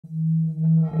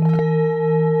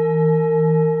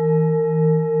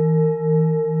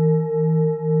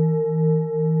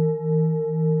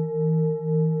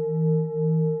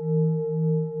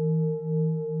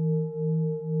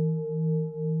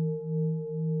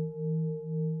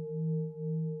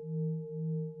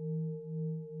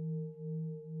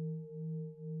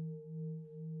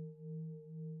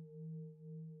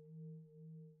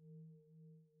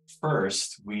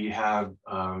first, we have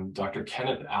Dr.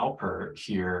 Kenneth Alper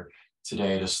here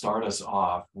today to start us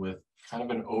off with kind of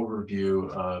an overview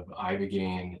of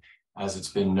Ibogaine as it's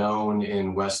been known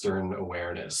in Western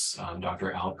awareness.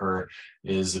 Dr. Alper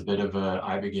is a bit of an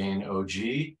Ibogaine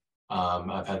OG.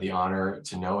 I've had the honor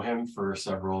to know him for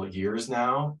several years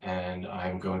now, and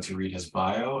I'm going to read his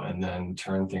bio and then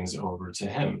turn things over to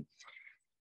him.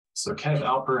 So Kenneth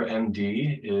Alper,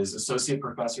 MD, is Associate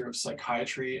Professor of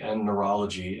Psychiatry and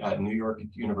Neurology at New York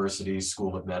University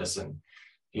School of Medicine.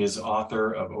 He is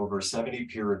author of over 70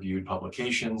 peer-reviewed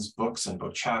publications, books, and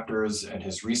book chapters, and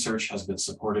his research has been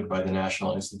supported by the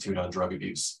National Institute on Drug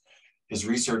Abuse. His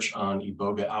research on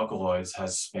Iboga alkaloids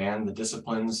has spanned the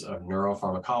disciplines of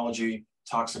neuropharmacology,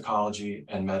 toxicology,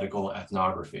 and medical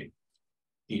ethnography.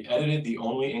 He edited the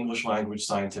only English language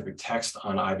scientific text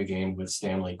on Ibogaine with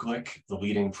Stanley Glick, the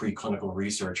leading preclinical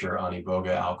researcher on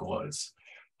Iboga alkaloids.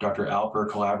 Dr. Alper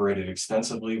collaborated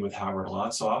extensively with Howard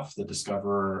Lotsof, the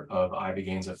discoverer of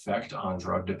Ibogaine's effect on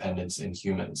drug dependence in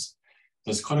humans.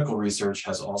 His clinical research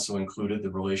has also included the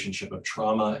relationship of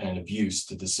trauma and abuse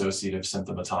to dissociative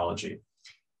symptomatology.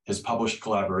 His published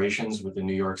collaborations with the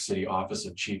New York City Office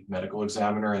of Chief Medical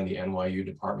Examiner and the NYU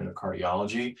Department of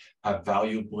Cardiology have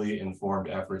valuably informed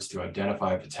efforts to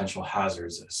identify potential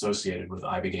hazards associated with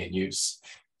Ibogaine use.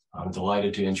 I'm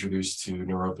delighted to introduce to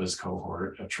Naropa's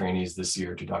cohort of trainees this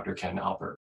year to Dr. Ken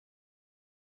Alper.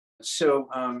 So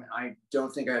I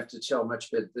don't think I have to tell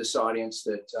much about this audience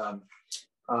that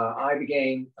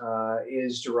Ibogaine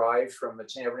is derived from the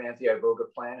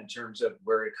Iboga plant in terms of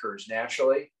where it occurs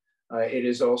naturally. It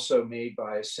is also made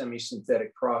by a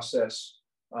semi-synthetic process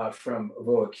from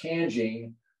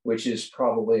voacangine, which is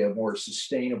probably a more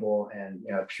sustainable and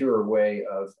pure way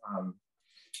of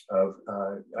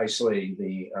isolating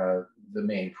the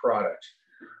main product.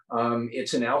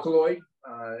 It's an alkaloid.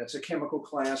 It's a chemical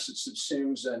class that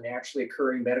subsumes naturally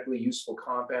occurring medically useful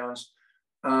compounds.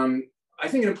 I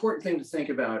think an important thing to think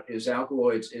about is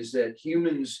alkaloids is that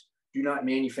humans do not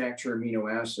manufacture amino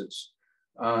acids.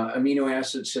 Amino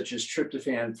acids such as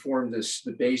tryptophan form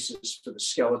the basis for the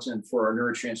skeleton for our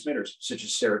neurotransmitters, such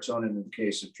as serotonin in the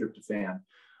case of tryptophan.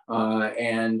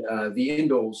 And the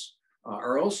indoles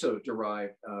are also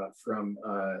derived from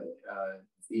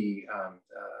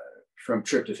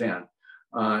tryptophan.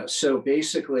 So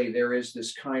basically, there is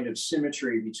this kind of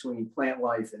symmetry between plant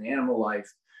life and animal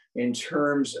life in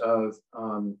terms of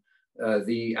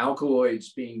the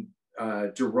alkaloids being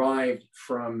derived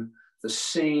from the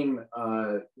same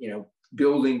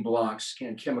building blocks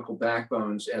and chemical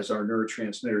backbones as our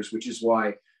neurotransmitters, which is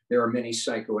why there are many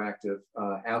psychoactive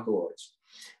alkaloids.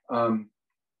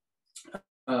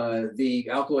 The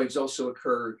alkaloids also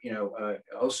occur,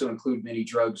 also include many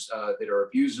drugs that are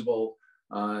abusable,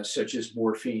 such as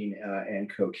morphine and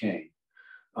cocaine.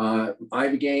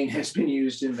 Ibogaine has been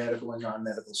used in medical and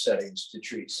non-medical settings to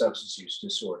treat substance use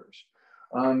disorders.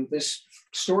 This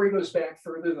story goes back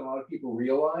further than a lot of people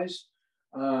realize.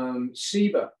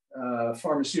 Ciba,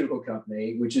 pharmaceutical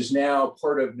company, which is now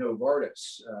part of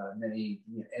Novartis, many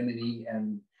M&E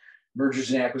and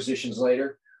mergers and acquisitions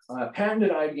later,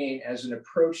 patented Ibogaine as an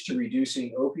approach to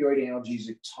reducing opioid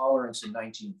analgesic tolerance in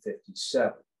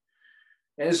 1957.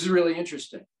 And this is really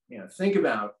interesting. Think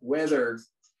about whether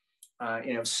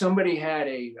somebody had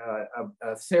a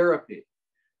therapy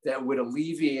that would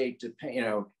alleviate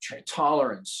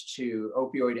tolerance to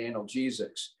opioid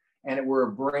analgesics, and it were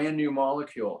a brand new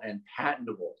molecule and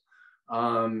patentable.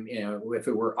 If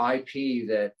it were IP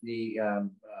that the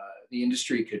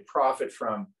industry could profit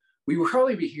from, we would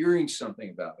probably be hearing something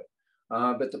about it.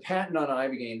 But the patent on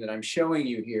Ibogaine that I'm showing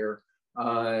you here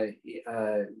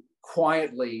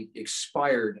quietly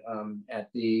expired long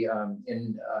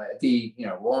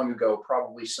ago,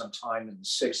 probably sometime in the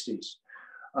 60s.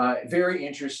 Very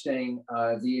interesting.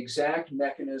 The exact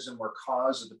mechanism or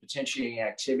cause of the potentiating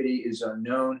activity is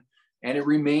unknown, and it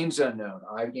remains unknown.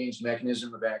 Ibogaine's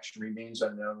mechanism of action remains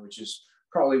unknown, which is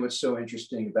probably what's so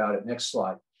interesting about it. Next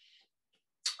slide.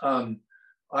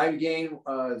 Ibogaine,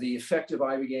 the effect of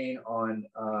Ibogaine on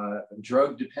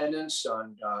drug dependence,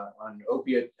 on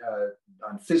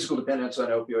physical dependence on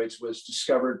opioids was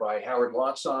discovered by Howard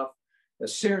Lotsof. A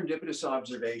serendipitous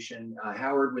observation.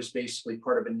 Howard was basically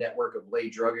part of a network of lay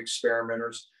drug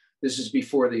experimenters. This is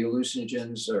before the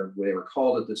hallucinogens, or what they were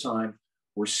called at the time,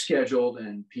 were scheduled,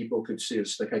 and people could see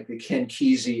it's like the Ken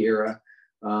Kesey era,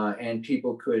 and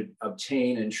people could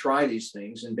obtain and try these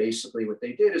things. And basically, what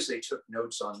they did is they took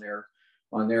notes on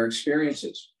their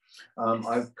experiences.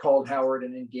 I've called Howard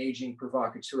an engaging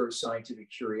provocateur of scientific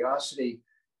curiosity,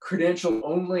 credentialed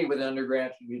only with an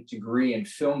undergraduate degree in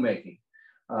filmmaking.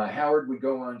 Howard would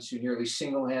go on to nearly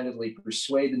single-handedly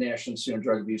persuade the National Institute on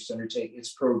Drug Abuse to undertake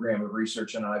its program of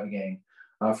research on Ibogaine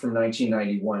from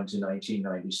 1991 to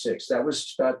 1996. That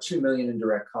was about $2 million in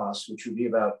direct costs, which would be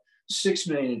about $6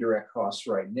 million in direct costs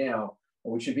right now,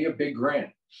 which would be a big grant.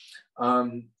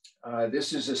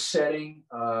 This is a setting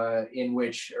in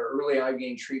which early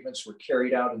Ibogaine treatments were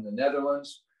carried out in the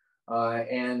Netherlands.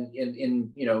 And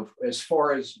as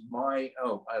far as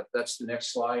that's the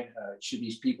next slide. It should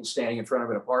be people standing in front of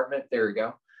an apartment. There we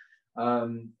go.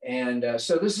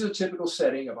 So this is a typical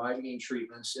setting of Ibogaine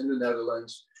treatments in the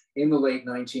Netherlands in the late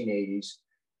 1980s.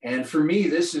 And for me,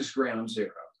 this is ground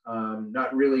zero.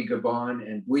 Not really Gabon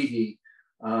and Bwiti,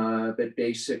 but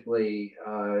basically,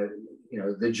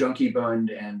 the Junkie Bund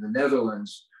and the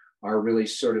Netherlands are really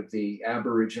sort of the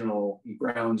aboriginal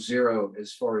ground zero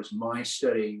as far as my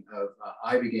studying of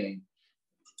Ibogaine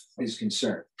is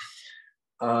concerned.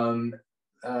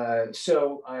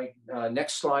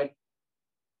 Next slide.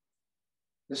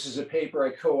 This is a paper I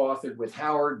co-authored with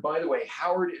Howard. By the way,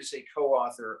 Howard is a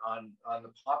co-author on the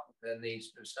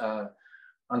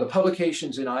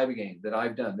publications in Ibogaine that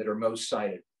I've done that are most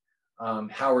cited.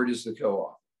 Howard is the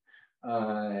co-author.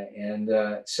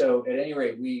 So at any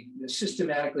rate, we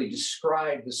systematically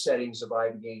described the settings of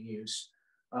Ibogaine use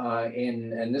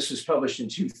and this was published in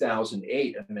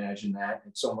 2008, imagine that.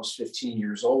 It's almost 15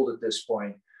 years old at this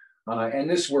point. And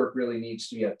this work really needs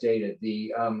to be updated.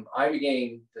 The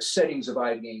settings of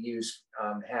Ibogaine use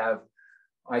have,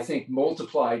 I think,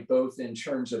 multiplied both in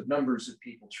terms of numbers of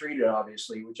people treated,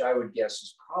 obviously, which I would guess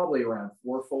is probably around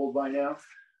fourfold by now.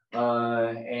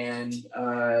 And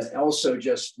also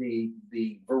just the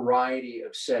variety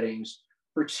of settings,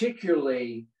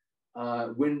 particularly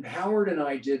when Howard and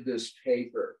I did this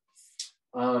paper,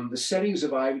 the settings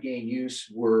of Ibogaine use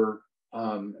were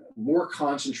more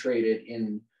concentrated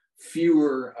in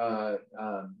fewer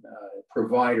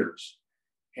providers,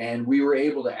 and we were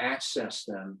able to access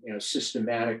them,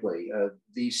 systematically.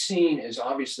 The scene is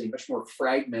obviously much more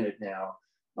fragmented now,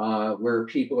 where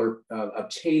people are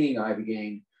obtaining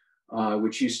Ibogaine,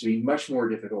 which used to be much more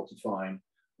difficult to find.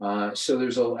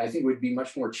 So I think it would be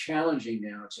much more challenging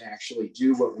now to actually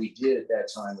do what we did at that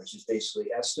time, which is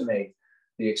basically estimate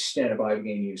the extent of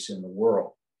Ibogaine use in the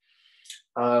world.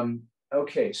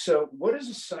 Okay, so what is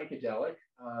a psychedelic?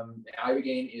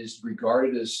 Ibogaine is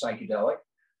regarded as psychedelic.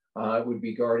 It would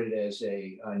be regarded as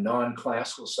a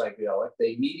non-classical psychedelic.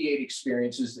 They mediate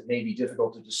experiences that may be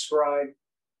difficult to describe,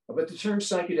 but the term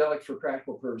psychedelic for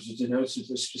practical purposes denotes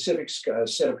a specific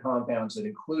set of compounds that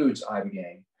includes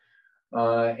Ibogaine.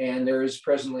 And there is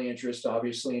presently interest,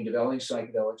 obviously, in developing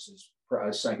psychedelics as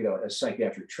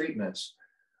psychiatric treatments.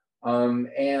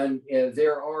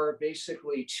 There are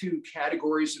basically two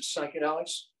categories of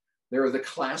psychedelics. There are the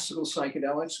classical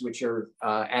psychedelics, which are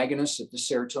agonists at the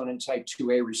serotonin type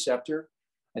 2A receptor,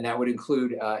 and that would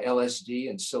include LSD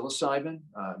and psilocybin,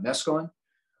 mescaline.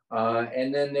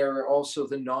 And then there are also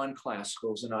the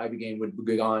non-classicals, and Ibogaine would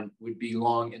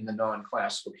belong in the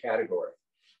non-classical category.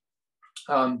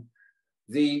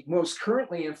 The most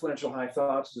currently influential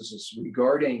hypothesis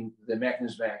regarding the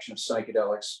mechanism of action of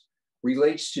psychedelics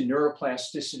relates to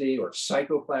neuroplasticity or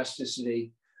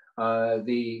psychoplasticity.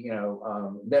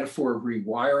 Metaphor of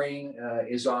rewiring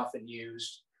is often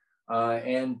used.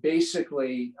 And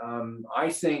basically, I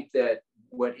think that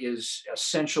what is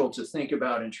essential to think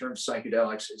about in terms of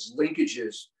psychedelics is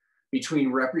linkages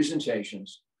between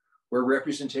representations, where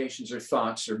representations are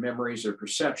thoughts or memories or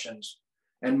perceptions,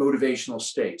 and motivational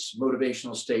states.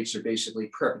 Motivational states are basically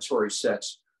preparatory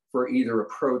sets for either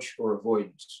approach or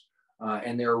avoidance.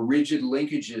 And there are rigid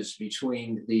linkages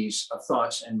between these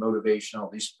thoughts and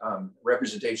these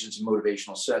representations and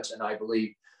motivational sets. And I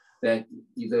believe that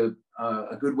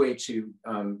a good way to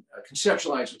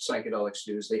conceptualize what psychedelics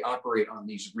do is they operate on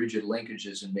these rigid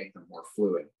linkages and make them more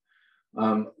fluid.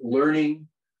 Learning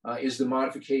is the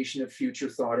modification of future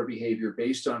thought or behavior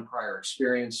based on prior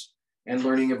experience, and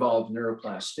learning involves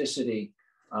neuroplasticity.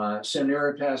 So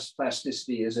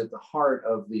neuroplasticity is at the heart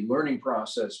of the learning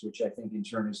process, which I think in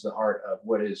turn is the heart of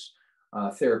what is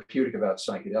therapeutic about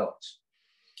psychedelics.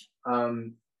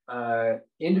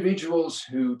 Individuals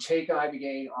who take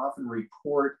Ibogaine often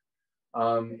report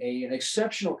an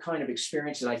exceptional kind of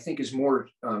experience that I think is more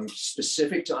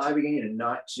specific to Ibogaine and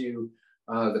not to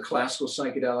the classical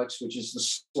psychedelics, which is the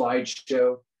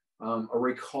slideshow, a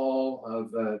recall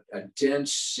of a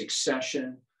dense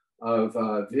succession of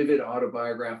vivid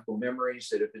autobiographical memories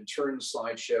that have been turned to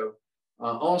slideshow.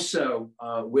 Also,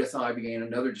 with Ibogaine,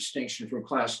 another distinction from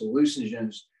classical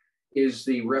hallucinogens is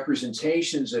the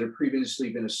representations that have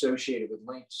previously been associated with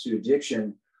links to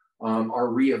addiction are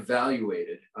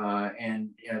reevaluated. And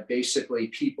basically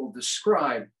people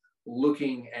describe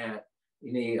looking at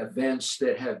the events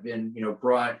that have been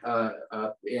brought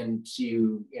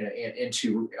into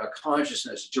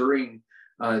consciousness during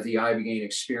the Ibogaine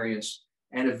experience,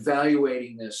 and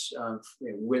evaluating this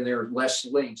when they're less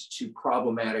linked to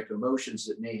problematic emotions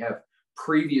that may have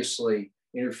previously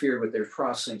interfered with their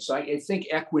processing. So I think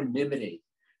equanimity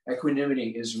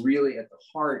is really at the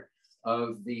heart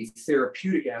of the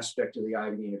therapeutic aspect of the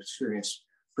Ibogaine experience,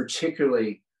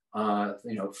 particularly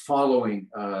following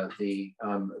the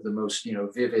most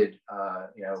vivid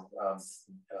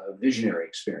visionary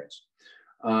experience.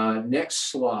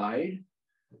 Next slide.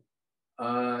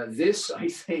 This, I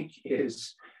think,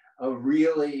 is a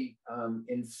really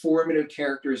informative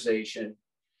characterization,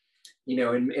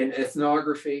 in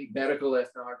ethnography, medical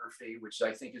ethnography, which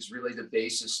I think is really the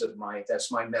basis of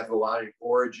that's my methodologic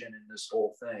origin in this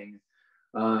whole thing.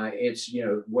 It's,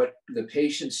 what the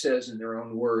patient says in their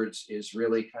own words is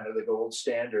really kind of the gold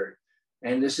standard.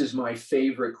 And this is my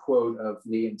favorite quote of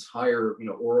the entire,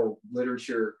 oral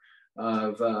literature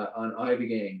on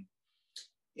Ibogaine.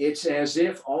 It's as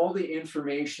if all the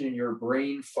information in your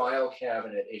brain file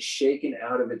cabinet is shaken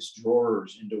out of its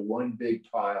drawers into one big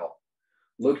pile,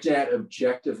 looked at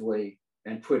objectively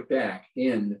and put back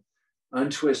in,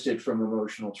 untwisted from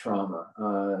emotional trauma.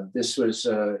 This was,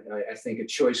 I think, a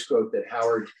choice quote that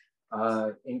Howard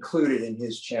included in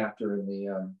his chapter in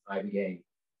the Ibogaine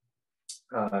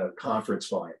conference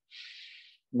volume.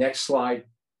 Next slide.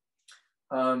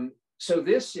 So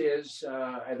this is,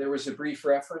 there was a brief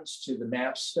reference to the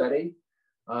MAP study,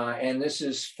 and this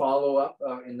is follow-up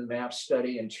in the MAP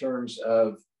study in terms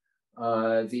of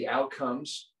the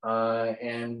outcomes.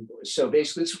 And so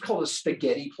basically it's called a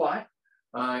spaghetti plot.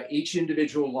 Each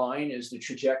individual line is the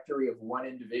trajectory of one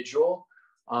individual.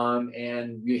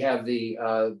 And you have the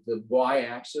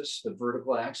y-axis, the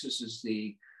vertical axis is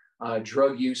the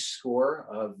drug use score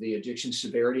of the addiction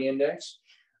severity index.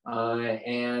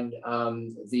 And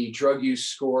the drug use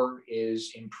score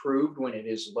is improved when it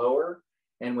is lower.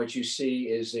 And what you see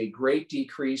is a great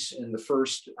decrease in the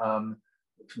first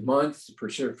month,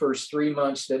 first 3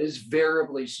 months, that is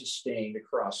variably sustained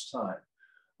across time.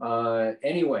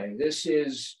 Anyway, this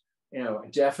is,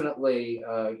 definitely,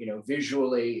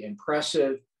 visually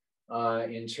impressive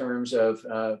in terms of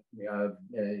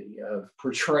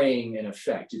portraying an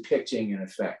effect, depicting an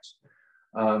effect.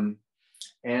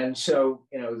 And so,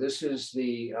 this is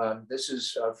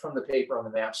from the paper on the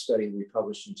MAP study we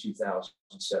published in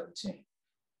 2017.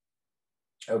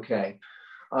 Okay,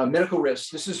 medical risks.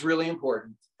 This is really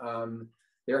important.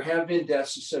 There have been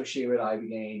deaths associated with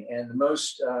Ibogaine, and the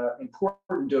most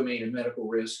important domain of medical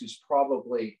risk is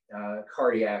probably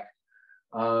cardiac.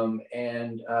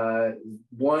 And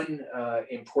one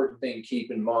important thing to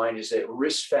keep in mind is that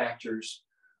risk factors,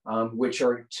 which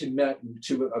are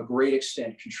to a great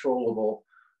extent controllable,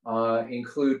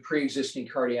 include pre-existing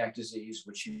cardiac disease,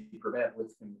 which you prevent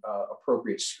with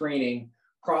appropriate screening,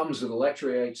 problems with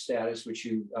electrolyte status, which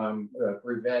you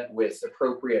prevent with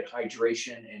appropriate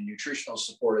hydration and nutritional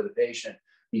support of the patient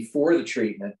before the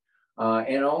treatment.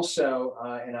 And also,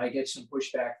 and I get some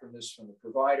pushback from this from the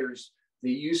providers,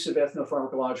 the use of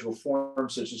ethnopharmacological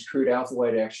forms such as crude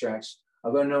alkaloid extracts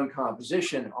of unknown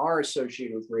composition are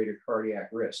associated with greater cardiac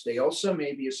risk. They also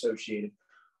may be associated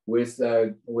with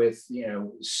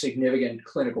significant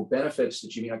clinical benefits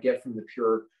that you may not get from the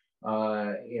pure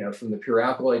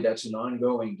alkaloid. That's an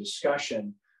ongoing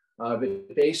discussion.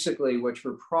 But basically, what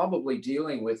we're probably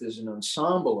dealing with is an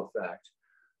ensemble effect,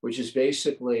 which is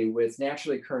basically with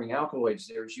naturally occurring alkaloids,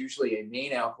 there's usually a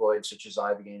main alkaloid such as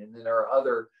Ibogaine, and then there are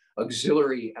other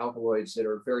auxiliary alkaloids that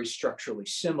are very structurally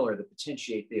similar that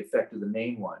potentiate the effect of the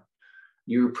main one.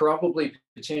 You're probably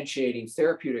potentiating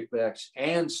therapeutic effects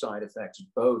and side effects,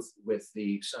 both with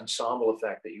the ensemble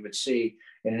effect that you would see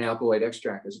in an alkaloid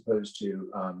extract as opposed to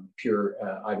pure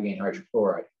Ibogaine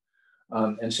hydrochloride.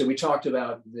 And so we talked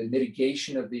about the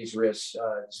mitigation of these risks.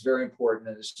 It's very important,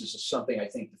 and this is something I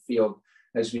think the field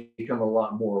has become a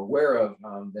lot more aware of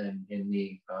than in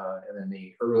the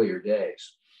earlier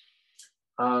days.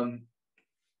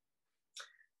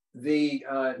 The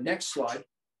next slide.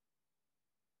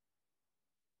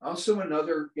 Also,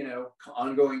 another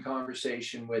ongoing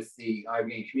conversation with the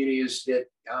Ibogaine community is that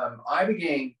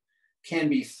Ibogaine can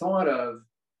be thought of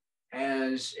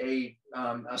as a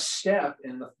step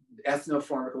in the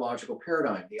ethnopharmacological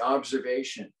paradigm, the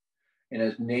observation in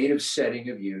a native setting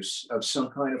of use of some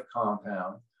kind of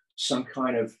compound, some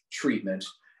kind of treatment,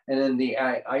 and then the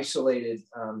isolated,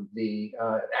 the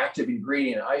active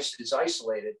ingredient is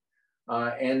isolated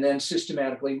and then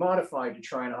systematically modified to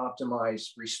try and optimize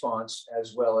response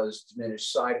as well as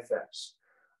diminish side effects.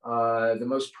 The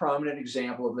most prominent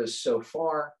example of this so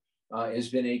far has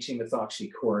been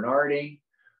 18-methoxycoronardine,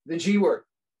 the G word.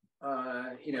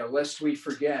 Lest we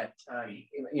forget,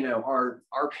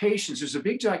 our patients, there's a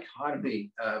big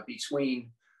dichotomy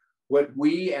between what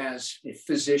we as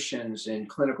physicians in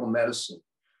clinical medicine,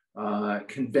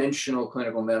 conventional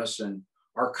clinical medicine,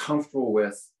 are comfortable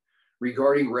with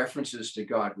regarding references to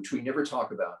God, which we never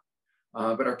talk about,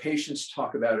 but our patients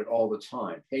talk about it all the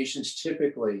time. Patients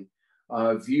typically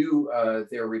view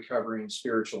their recovery in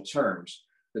spiritual terms.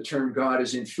 The term God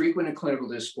is infrequent in clinical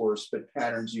discourse, but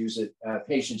patients use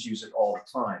it all the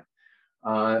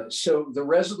time. So the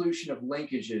resolution of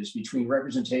linkages between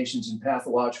representations and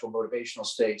pathological motivational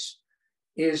states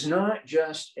is not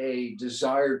just a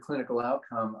desired clinical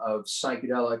outcome of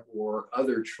psychedelic or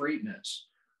other treatments,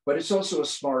 but it's also a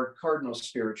smart cardinal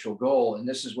spiritual goal. And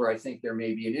this is where I think there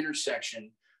may be an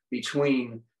intersection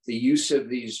between the use of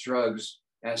these drugs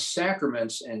as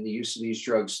sacraments and the use of these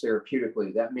drugs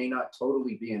therapeutically. That may not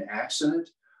totally be an accident.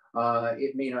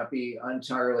 It may not be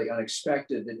entirely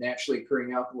unexpected that naturally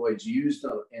occurring alkaloids used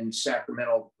in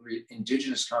sacramental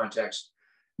indigenous context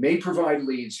may provide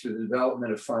leads for the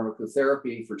development of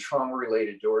pharmacotherapy for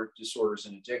trauma-related disorders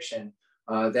and addiction.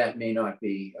 That may not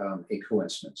be a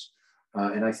coincidence.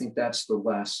 And I think that's the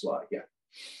last slide, yeah.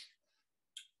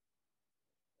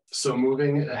 So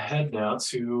moving ahead now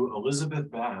to Elizabeth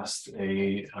Bast,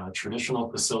 a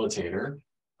traditional facilitator.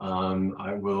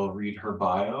 I will read her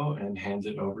bio and hand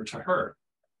it over to her.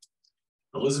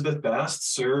 Elizabeth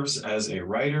Bast serves as a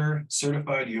writer,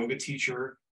 certified yoga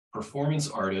teacher, performance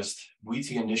artist,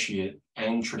 Bwiti initiate,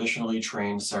 and traditionally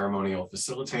trained ceremonial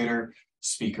facilitator,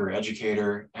 speaker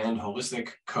educator, and holistic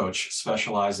coach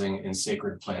specializing in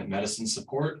sacred plant medicine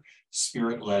support,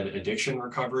 spirit-led addiction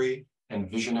recovery,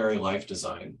 and visionary life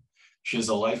design. She is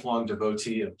a lifelong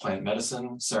devotee of plant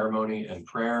medicine, ceremony, and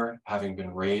prayer, having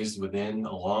been raised within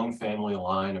a long family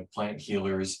line of plant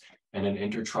healers and an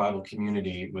intertribal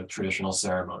community with traditional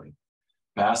ceremony.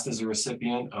 Bast is a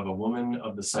recipient of a Woman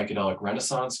of the Psychedelic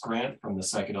Renaissance grant from the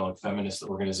psychedelic feminist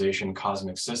organization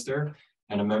Cosmic Sister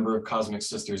and a member of Cosmic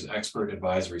Sister's expert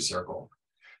advisory circle.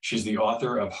 She's the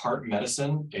author of Heart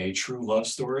Medicine, a true love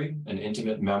story, an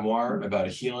intimate memoir about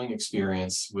a healing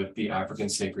experience with the African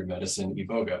sacred medicine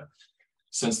Iboga.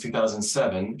 Since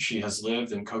 2007, she has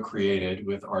lived and co-created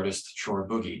with artist Chor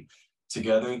Boogie.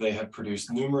 Together, they have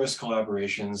produced numerous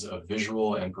collaborations of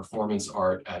visual and performance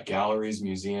art at galleries,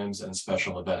 museums, and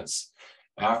special events.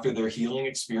 After their healing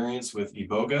experience with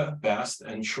Iboga, Bast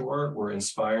and Chor were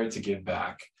inspired to give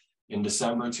back. In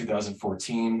December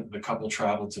 2014, the couple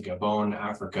traveled to Gabon,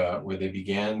 Africa, where they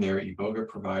began their Iboga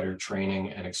provider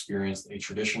training and experienced a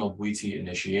traditional Bwiti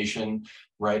initiation,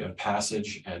 rite of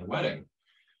passage, and wedding.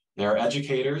 They are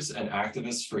educators and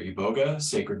activists for Iboga,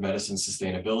 sacred medicine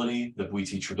sustainability, the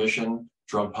Bwiti tradition,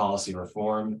 drug policy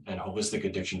reform, and holistic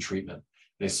addiction treatment.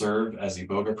 They serve as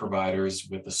Iboga providers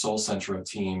with the Soul Centro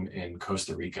team in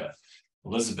Costa Rica.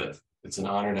 Elizabeth, it's an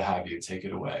honor to have you. Take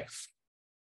it away.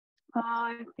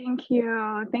 Oh, thank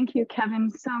you. Thank you,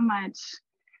 Kevin, so much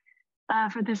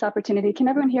for this opportunity. Can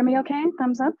everyone hear me okay?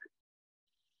 Thumbs up?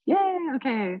 Yay,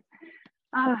 okay.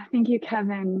 Thank you,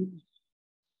 Kevin.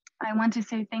 I want to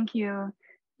say thank you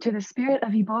to the spirit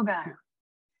of Iboga,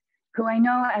 who I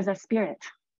know as a spirit,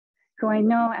 who I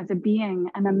know as a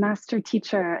being and a master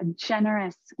teacher, a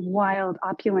generous, wild,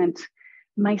 opulent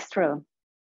maestro.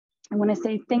 I want to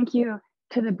say thank you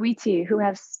to the Bwiti, who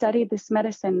have studied this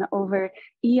medicine over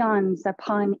eons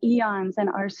upon eons and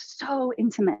are so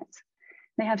intimate.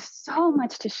 They have so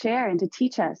much to share and to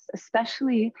teach us,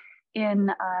 especially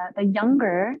in the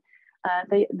younger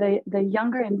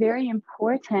and very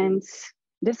important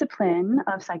discipline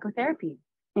of psychotherapy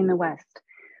in the West.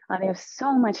 They have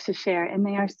so much to share and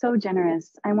they are so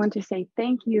generous. I want to say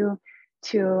thank you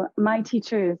to my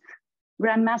teachers,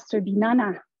 Grandmaster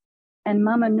Binana and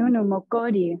Mama Nunu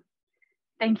Mokodi.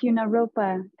 Thank you,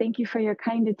 Naropa. Thank you for your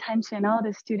kind attention, all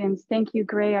the students. Thank you,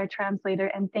 Gray, our translator,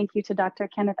 and thank you to Dr.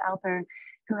 Kenneth Alper,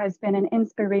 who has been an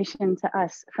inspiration to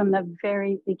us from the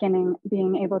very beginning,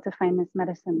 being able to find this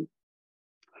medicine.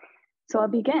 So I'll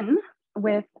begin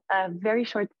with a very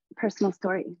short personal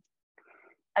story.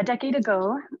 A decade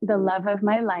ago, the love of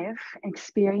my life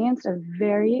experienced a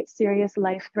very serious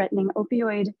life-threatening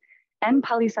opioid and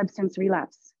polysubstance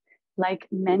relapse, like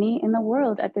many in the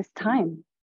world at this time.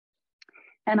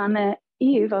 And on the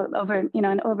eve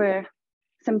over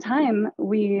some time,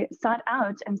 we sought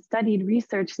out and studied,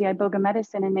 researched the Iboga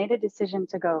medicine and made a decision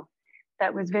to go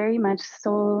that was very much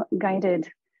soul guided.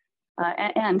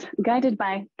 and guided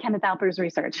by Kenneth Alper's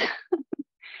research.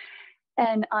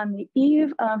 And on the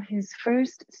eve of his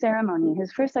first ceremony,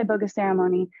 his first Iboga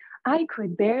ceremony, I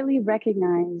could barely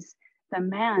recognize the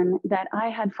man that I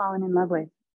had fallen in love with.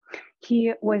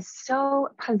 He was so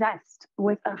possessed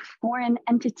with a foreign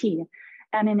entity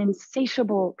and an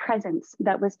insatiable presence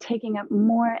that was taking up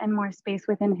more and more space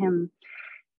within him.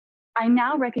 I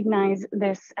now recognize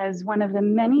this as one of the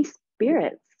many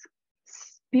spirits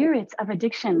of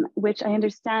addiction, which I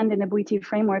understand in the Bwiti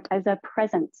framework as a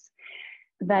presence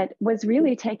that was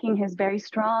really taking his very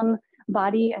strong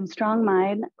body and strong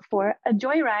mind for a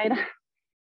joyride.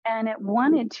 And it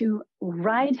wanted to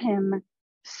ride him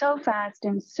so fast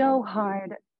and so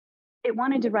hard. It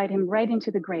wanted to ride him right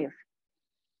into the grave.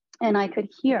 And I could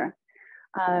hear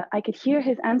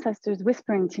his ancestors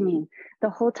whispering to me the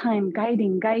whole time,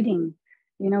 guiding,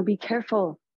 be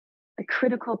careful, the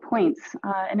critical points.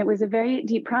 And it was a very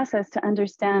deep process to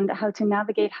understand how to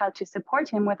navigate, how to support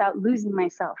him without losing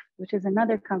myself, which is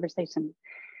another conversation.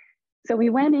 So we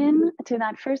went in to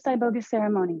that first Iboga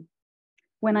ceremony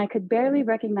when I could barely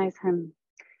recognize him.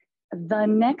 The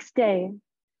next day,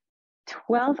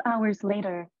 12 hours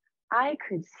later, I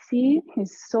could see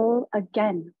his soul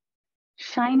again,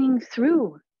 shining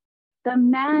through. The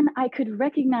man I could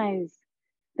recognize,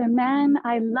 the man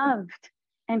I loved.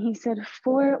 And he said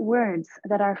 4 words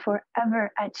that are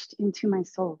forever etched into my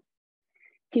soul.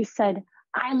 He said,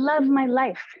 I love my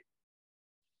life.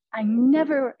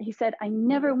 He said, I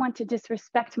never want to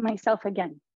disrespect myself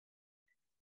again.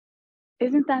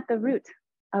 Isn't that the root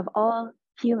of all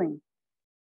healing?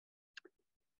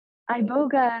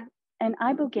 Iboga and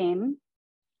Ibogaine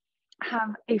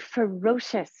have a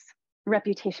ferocious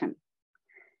reputation,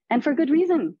 and for good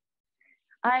reason.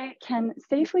 I can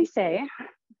safely say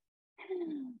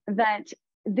that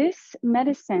this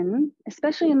medicine,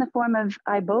 especially in the form of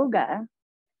Iboga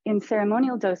in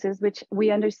ceremonial doses, which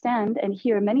we understand and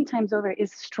hear many times over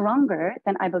is stronger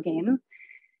than Ibogaine,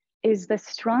 is the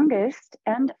strongest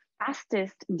and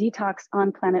fastest detox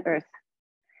on planet Earth,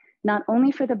 not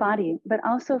only for the body, but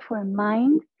also for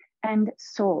mind and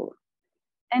soul.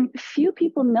 And few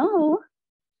people know,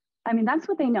 that's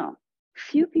what they know.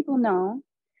 Few people know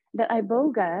that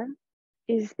Iboga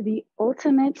is the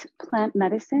ultimate plant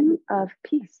medicine of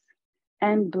peace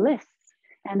and bliss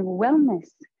and wellness,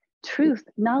 truth,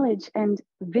 knowledge, and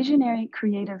visionary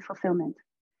creative fulfillment.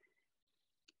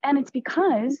 And it's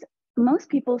because most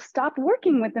people stop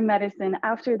working with the medicine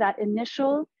after that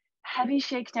initial heavy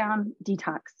shakedown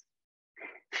detox.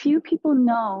 Few people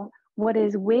know what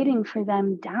is waiting for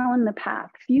them down the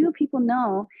path. Few people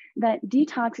know that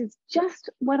detox is just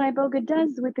what Iboga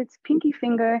does with its pinky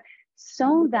finger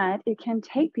so that it can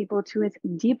take people to its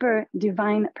deeper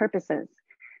divine purposes,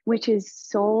 which is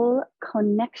soul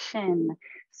connection,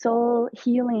 soul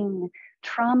healing,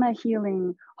 trauma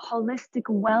healing, holistic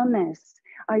wellness,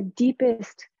 our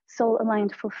deepest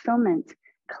soul-aligned fulfillment,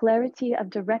 clarity of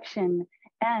direction,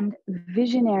 and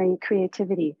visionary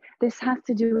creativity. This has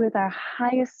to do with our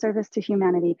highest service to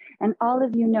humanity. And all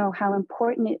of you know how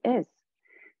important it is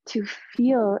to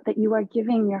feel that you are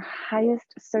giving your highest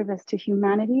service to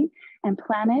humanity and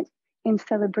planet in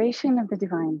celebration of the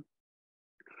divine.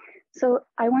 So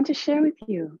I want to share with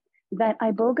you that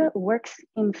Iboga works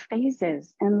in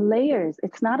phases and layers.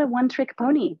 It's not a one-trick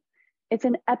pony. It's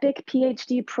an epic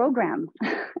PhD program.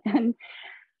 And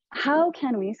how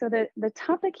can we, so the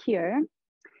topic here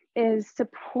is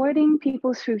supporting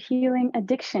people through healing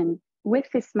addiction with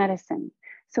this medicine.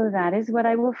 So that is what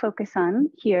I will focus on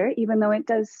here, even though it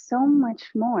does so much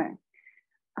more.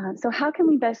 So how can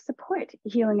we best support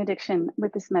healing addiction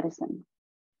with this medicine?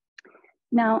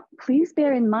 Now, please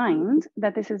bear in mind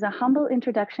that this is a humble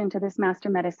introduction to this master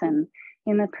medicine.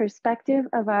 In the perspective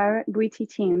of our Bwiti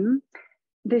team,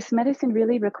 this medicine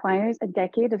really requires a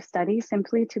decade of study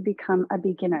simply to become a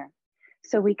beginner.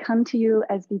 So we come to you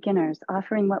as beginners,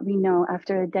 offering what we know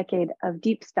after a decade of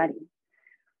deep study.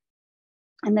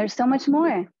 And there's so much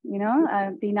more,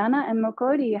 Binana and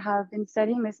Mokori have been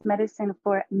studying this medicine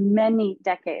for many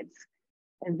decades.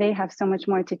 They have so much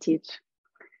more to teach.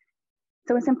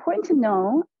 So it's important to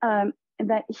know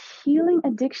that healing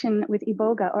addiction with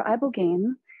Iboga or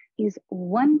Ibogaine is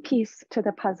one piece to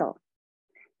the puzzle.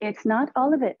 It's not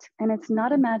all of it, and it's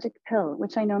not a magic pill,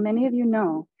 which I know many of you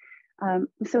know.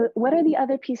 So what are the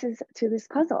other pieces to this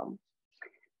puzzle?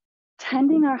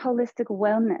 Tending our holistic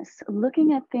wellness,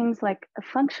 looking at things like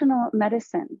functional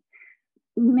medicine.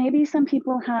 Maybe some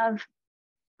people have,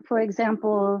 for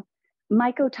example,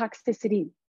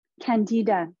 mycotoxicity,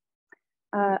 candida,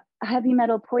 heavy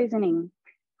metal poisoning,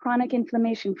 chronic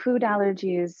inflammation, food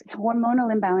allergies,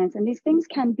 hormonal imbalance, and these things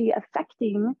can be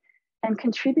affecting and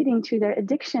contributing to their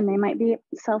addiction. They might be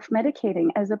self-medicating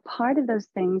as a part of those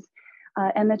things.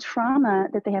 And the trauma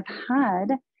that they have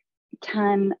had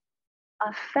can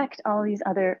affect all these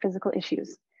other physical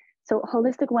issues. So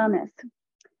holistic wellness,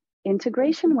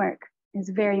 integration work is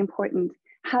very important.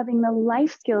 Having the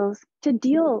life skills to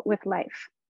deal with life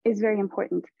is very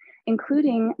important,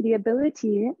 including the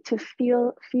ability to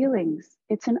feel feelings.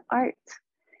 It's an art,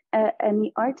 and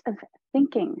the art of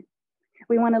thinking.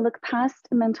 We want to look past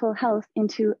mental health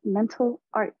into mental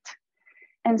art,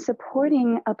 and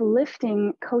supporting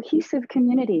uplifting cohesive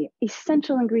community,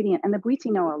 essential ingredient. And the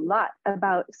Bwiti know a lot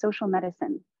about social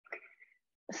medicine.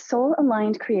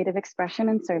 Soul-aligned creative expression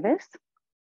and service,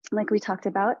 like we talked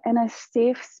about, and a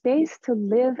safe space to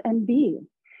live and be.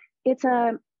 It's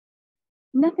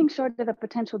nothing short of a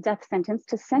potential death sentence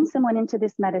to send someone into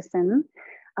this medicine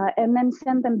and then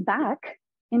send them back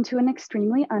into an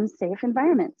extremely unsafe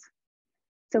environment.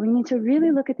 So we need to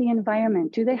really look at the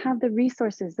environment. Do they have the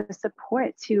resources, the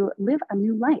support to live a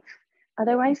new life?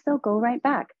 Otherwise, they'll go right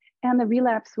back. And the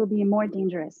relapse will be more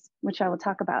dangerous, which I will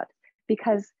talk about,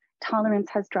 because tolerance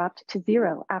has dropped to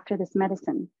 0 after this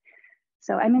medicine.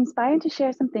 So I'm inspired to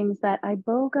share some things that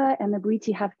Iboga and the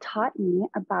Bwiti have taught me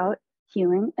about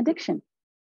healing addiction.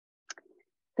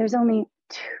 There's only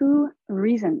 2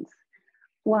 reasons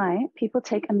why people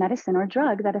take a medicine or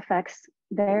drug that affects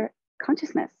their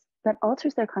consciousness, that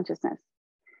alters their consciousness.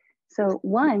 So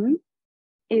one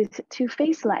is to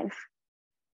face life,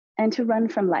 and to run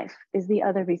from life is the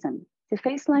other reason. To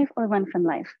face life or run from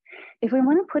life. If we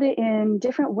want to put it in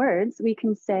different words, we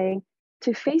can say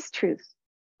to face truth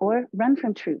or run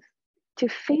from truth, to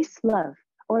face love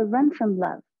or run from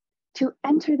love, to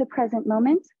enter the present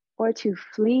moment or to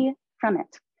flee from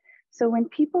it. So when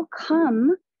people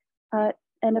come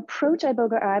and approach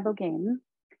Iboga or Ibogaine,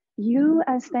 you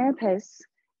as therapists,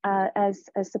 as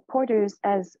supporters,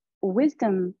 as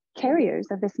wisdom carriers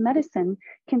of this medicine,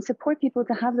 can support people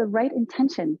to have the right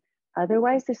intention.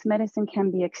 Otherwise, this medicine can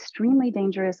be extremely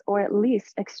dangerous, or at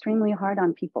least extremely hard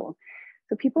on people.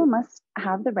 So people must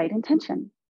have the right intention.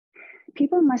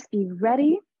 People must be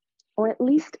ready, or at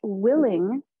least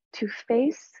willing, to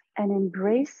face and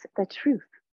embrace the truth.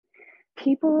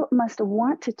 People must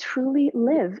want to truly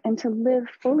live and to live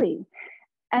fully,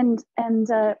 and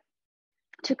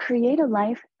to create a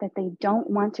life that they don't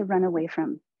want to run away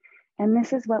from. And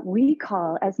this is what we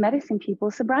call, as medicine people,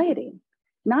 sobriety.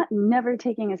 Not never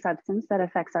taking a substance that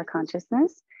affects our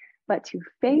consciousness, but to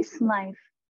face life,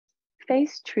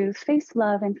 face truth, face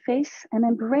love, and face and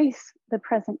embrace the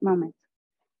present moment.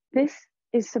 This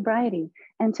is sobriety,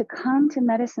 and to come to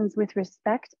medicines with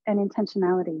respect and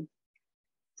intentionality.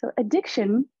 So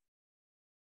addiction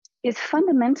is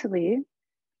fundamentally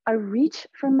a reach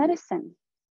for medicine,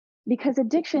 because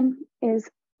addiction is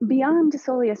beyond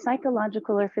solely a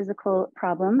psychological or physical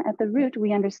problem. At the root,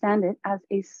 we understand it as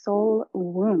a soul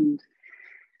wound.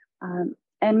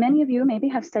 And many of you maybe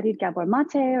have studied Gabor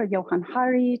Mate or Johann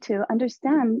Hari to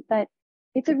understand that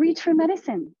it's a reach for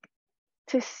medicine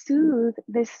to soothe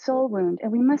this soul wound.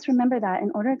 And we must remember that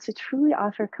in order to truly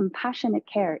offer compassionate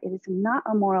care, it is not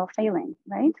a moral failing,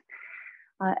 right?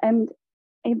 And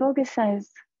Iboga says,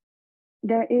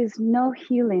 there is no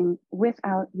healing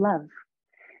without love.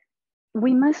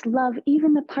 We must love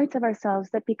even the parts of ourselves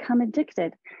that become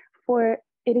addicted, for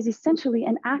it is essentially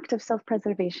an act of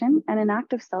self-preservation and an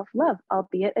act of self-love,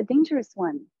 albeit a dangerous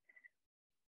one.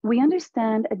 We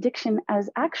understand addiction as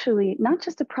actually not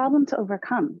just a problem to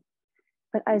overcome,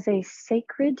 but as a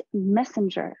sacred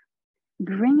messenger,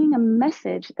 bringing a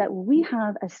message that we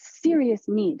have a serious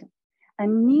need, a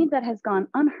need that has gone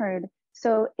unheard,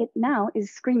 so it now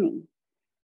is screaming.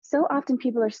 So often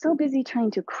people are so busy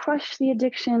trying to crush the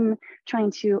addiction,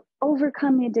 trying to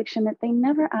overcome the addiction, that they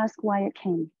never ask why it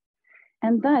came.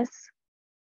 And thus,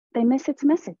 they miss its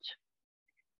message.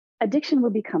 Addiction will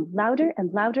become louder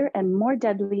and louder and more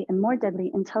deadly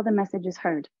until the message is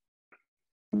heard.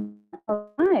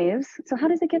 Arrives, so how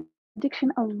does it get?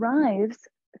 Addiction arrives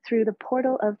through the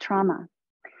portal of trauma.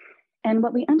 And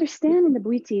what we understand in the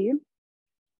Bwiti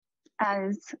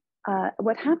as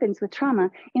what happens with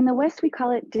trauma, in the West, we call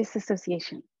it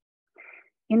disassociation.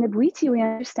 In the Bwiti, we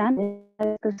understand it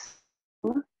as the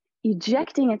soul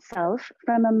ejecting itself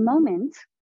from a moment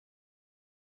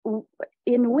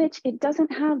in which it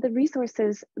doesn't have the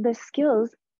resources, the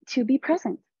skills to be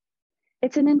present.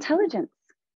 It's an intelligence,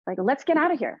 like, let's get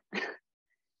out of here.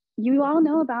 You all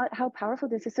know about how powerful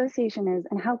disassociation is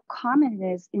and how common it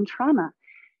is in trauma.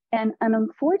 And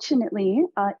unfortunately,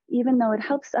 even though it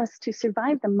helps us to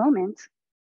survive the moment,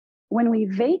 when we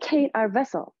vacate our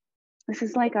vessel, this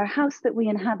is like our house that we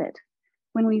inhabit.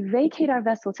 When we vacate our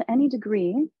vessel to any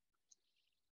degree,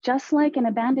 Just like an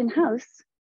abandoned house,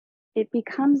 it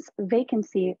becomes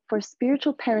vacancy for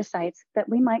spiritual parasites that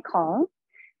we might call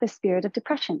the spirit of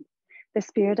depression, the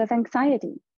spirit of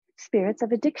anxiety, spirits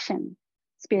of addiction,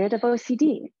 spirit of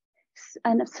OCD,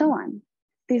 and so on.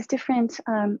 These different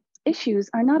issues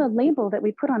are not a label that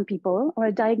we put on people or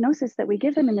a diagnosis that we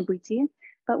give them in the Bwiti,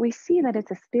 but we see that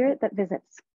it's a spirit that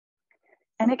visits,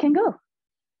 and it can go.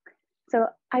 So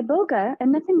Iboga,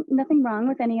 and nothing wrong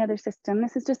with any other system.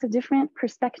 This is just a different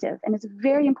perspective, and it's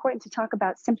very important to talk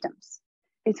about symptoms.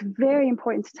 It's very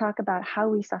important to talk about how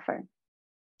we suffer.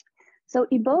 So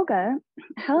Iboga,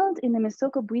 held in the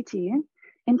Misoko Bwiti,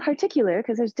 in particular,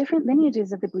 because there's different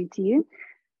lineages of the Bwiti,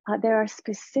 there are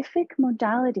specific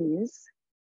modalities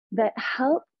that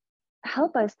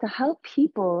help us to help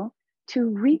people to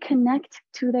reconnect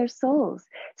to their souls.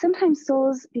 Sometimes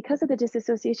souls, because of the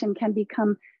disassociation, can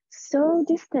become so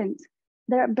distant,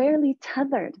 they're barely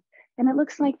tethered. And it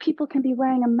looks like people can be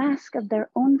wearing a mask of their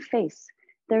own face.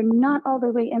 They're not all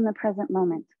the way in the present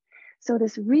moment. So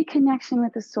this reconnection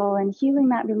with the soul and healing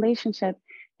that relationship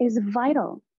is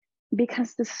vital,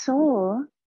 because the soul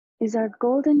is our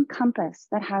golden compass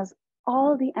that has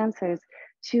all the answers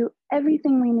to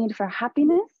everything we need for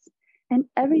happiness and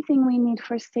everything we need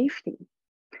for safety.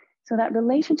 So that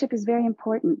relationship is very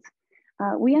important.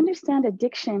 We understand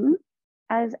addiction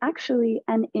as actually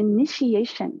an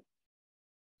initiation.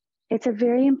 It's a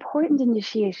very important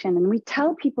initiation. And we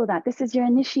tell people that this is your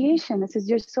initiation. This is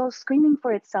your soul screaming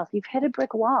for itself. You've hit a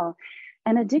brick wall.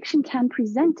 And addiction can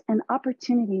present an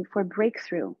opportunity for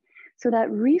breakthrough. So that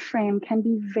reframe can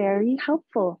be very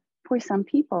helpful for some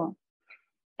people.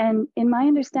 And in my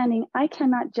understanding, I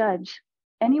cannot judge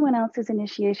anyone else's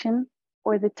initiation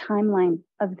or the timeline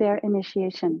of their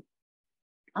initiation.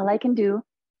 All I can do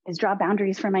is draw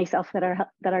boundaries for myself that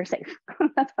are safe.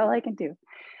 That's all I can do.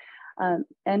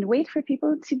 And wait for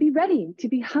people to be ready, to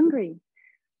be hungry.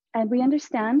 And we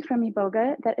understand from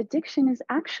Iboga that addiction is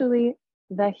actually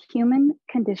the human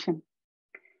condition.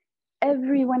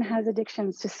 Everyone has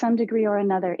addictions to some degree or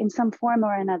another, in some form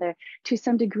or another, to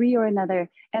some degree or another.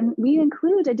 And we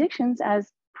include addictions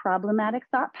as problematic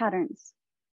thought patterns.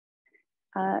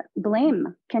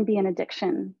 Blame can be an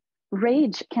addiction.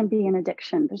 Rage can be an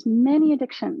addiction. There's many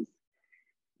addictions,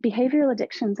 behavioral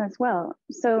addictions as well.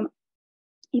 So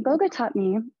Iboga taught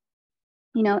me,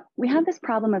 you know, we have this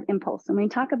problem of impulse, and we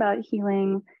talk about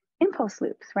healing impulse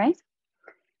loops, right?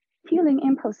 Healing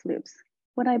impulse loops.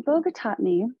 What Iboga taught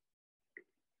me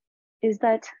is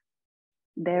that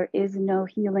there is no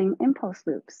healing impulse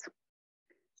loops.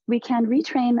 We can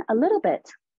retrain a little bit.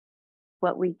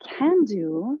 What we can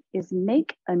do is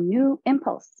make a new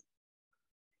impulse.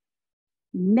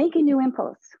 Make a new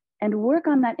impulse and work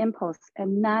on that impulse.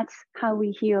 And that's how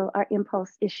we heal our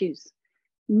impulse issues.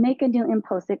 Make a new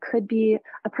impulse. It could be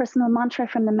a personal mantra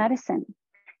from the medicine.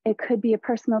 It could be a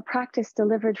personal practice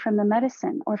delivered from the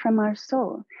medicine or from our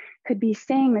soul. It could be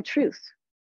saying the truth.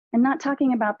 And not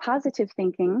talking about positive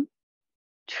thinking,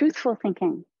 truthful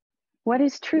thinking. What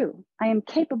is true? I am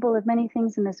capable of many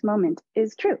things in this moment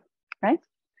is true, right?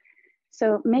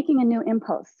 So making a new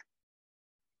impulse.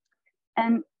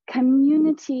 And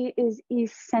community is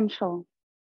essential.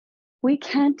 We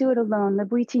can't do it alone. The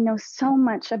Bwiti knows so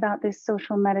much about this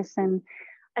social medicine.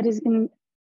 It has been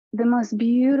the most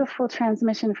beautiful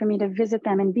transmission for me to visit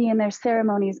them and be in their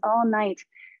ceremonies all night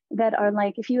that are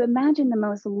like, if you imagine the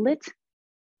most lit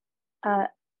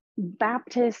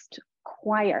Baptist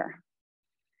choir,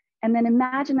 and then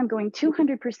imagine them going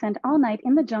 200% all night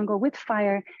in the jungle with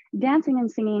fire, dancing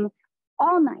and singing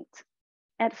all night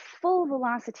at full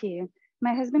velocity.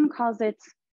 My husband calls it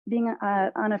being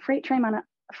on a freight train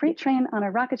on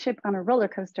a rocket ship on a roller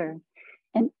coaster,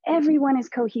 and everyone is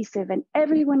cohesive and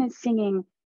everyone is singing.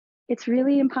 It's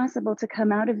really impossible to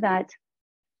come out of that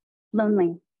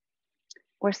lonely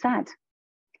or sad.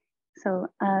 So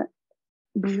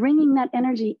bringing that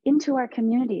energy into our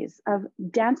communities of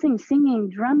dancing, singing,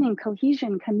 drumming,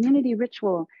 cohesion, community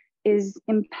ritual is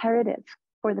imperative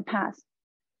for the past.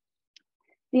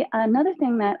 Another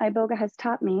thing that Iboga has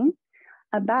taught me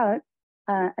about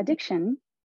addiction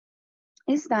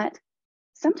is that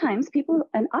sometimes people,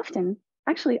 and often,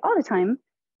 actually all the time,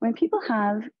 when people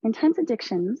have intense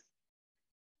addictions,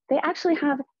 they actually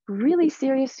have really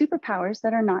serious superpowers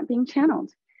that are not being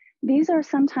channeled. These are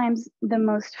sometimes the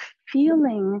most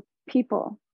feeling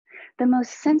people, the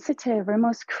most sensitive or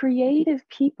most creative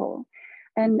people,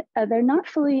 and they're not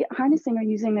fully harnessing or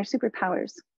using their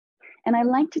superpowers. And I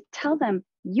like to tell them,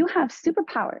 you have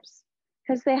superpowers,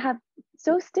 because they have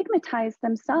so stigmatized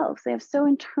themselves. They have so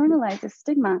internalized a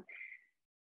stigma.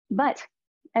 But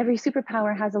every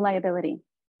superpower has a liability,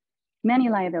 many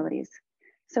liabilities.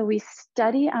 So we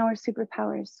study our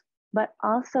superpowers, but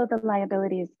also the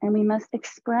liabilities, and we must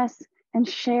express and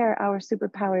share our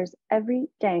superpowers every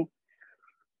day.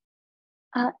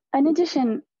 In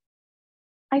addition,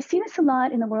 I see this a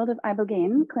lot in the world of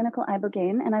Ibogaine, clinical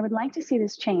Ibogaine, and I would like to see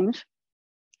this change,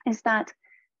 is that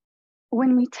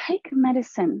when we take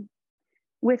medicine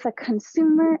with a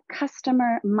consumer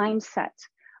customer mindset,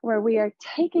 where we are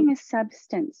taking a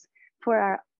substance for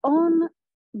our own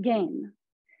gain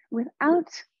without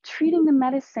treating the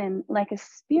medicine like a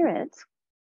spirit,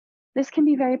 this can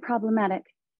be very problematic.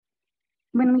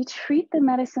 When we treat the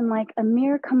medicine like a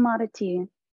mere commodity,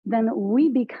 then we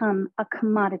become a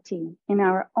commodity in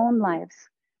our own lives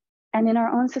and in our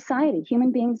own society.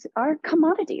 Human beings are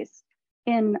commodities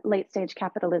in late stage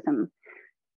capitalism.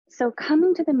 So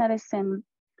coming to the medicine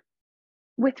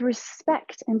with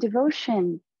respect and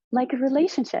devotion, like a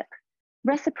relationship,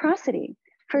 reciprocity.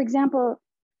 For example,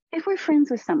 if we're friends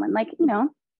with someone, like,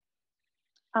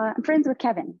 I'm friends with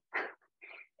Kevin.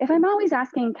 If I'm always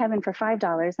asking Kevin for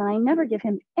 $5 and I never give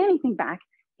him anything back,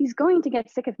 he's going to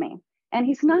get sick of me. And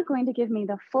he's not going to give me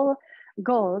the full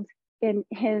gold in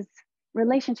his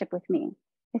relationship with me.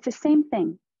 It's the same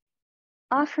thing.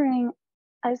 Offering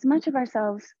as much of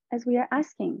ourselves as we are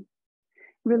asking.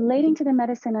 Relating to the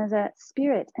medicine as a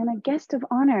spirit and a guest of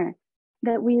honor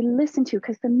that we listen to,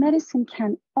 because the medicine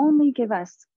can only give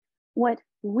us what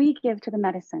we give to the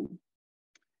medicine.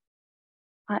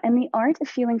 And the art of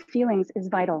feeling feelings is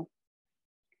vital.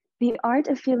 The art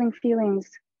of feeling feelings,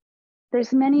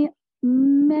 there's many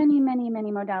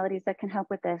modalities that can help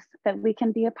with this, that we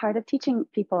can be a part of teaching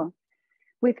people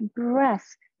with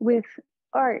breath, with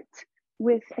art,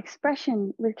 with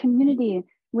expression, with community,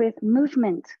 with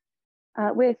movement,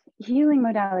 with healing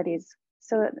modalities.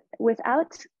 So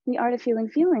without the art of feeling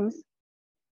feelings,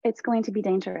 it's going to be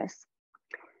dangerous.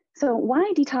 So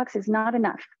why detox is not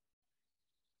enough?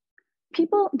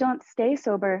 People don't stay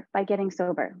sober by getting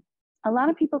sober. A lot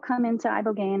of people come into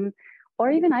Ibogaine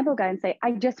or even Iboga and say,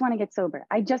 I just want to get sober.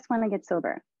 I just want to get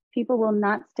sober. People will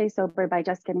not stay sober by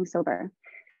just getting sober.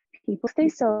 People stay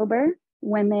sober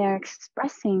when they are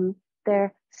expressing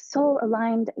their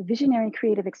soul-aligned, visionary,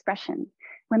 creative expression,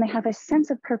 when they have a sense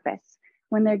of purpose,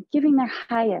 when they're giving their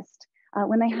highest,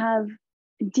 when they have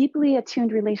deeply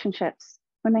attuned relationships,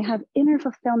 when they have inner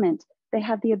fulfillment, they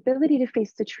have the ability to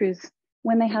face the truth,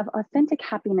 when they have authentic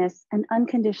happiness and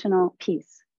unconditional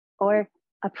peace, or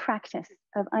a practice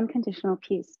of unconditional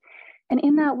peace. And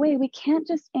in that way, we can't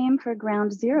just aim for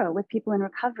ground zero with people in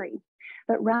recovery,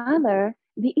 but rather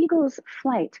the eagle's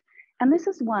flight. And this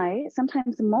is why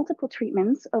sometimes multiple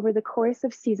treatments over the course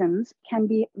of seasons can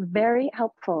be very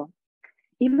helpful.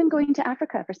 Even going to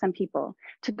Africa for some people,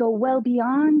 to go well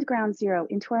beyond ground zero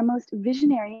into our most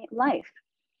visionary life.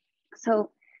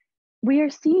 So we are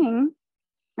seeing,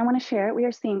 I want to share, we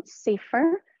are seeing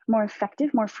safer, more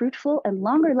effective, more fruitful, and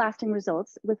longer lasting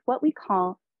results with what we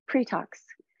call pre-tox,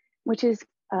 which is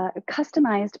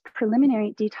customized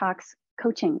preliminary detox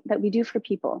coaching that we do for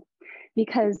people.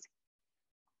 Because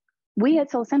we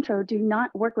at Soul Centro do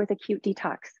not work with acute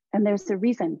detox, and there's a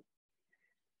reason.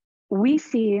 We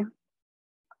see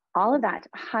all of that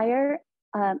higher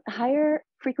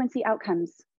frequency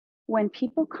outcomes when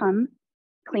people come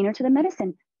cleaner to the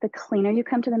medicine. The cleaner you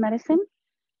come to the medicine,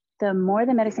 the more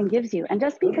the medicine gives you. And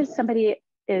just because somebody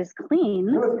is clean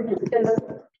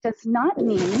does not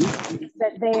mean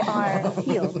that they are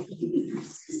healed.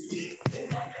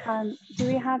 Do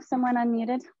we have someone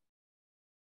unmuted?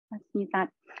 Let's mute that.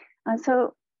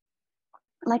 So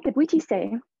like the Bwiti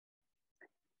say,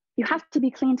 you have to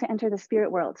be clean to enter the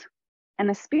spirit world. And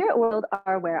the spirit world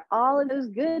are where all of those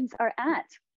goods are at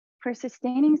for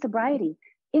sustaining sobriety,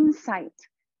 insight,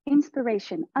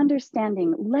 inspiration,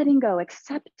 understanding, letting go,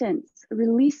 acceptance,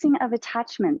 releasing of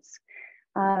attachments,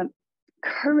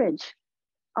 courage,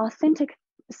 authentic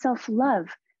self-love,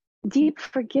 deep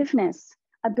forgiveness,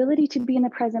 ability to be in the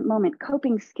present moment,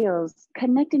 coping skills,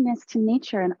 connectedness to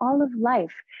nature and all of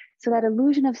life, so that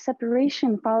illusion of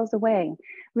separation falls away,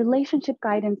 relationship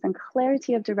guidance and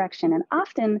clarity of direction. And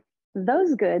often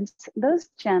those goods, those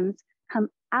gems come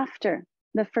after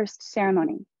the first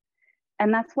ceremony.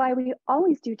 And that's why we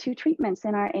always do 2 treatments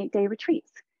in our 8-day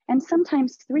retreats, and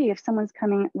sometimes 3 if someone's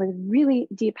coming with really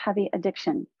deep, heavy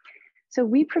addiction. So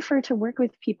we prefer to work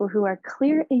with people who are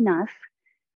clear enough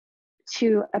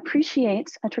to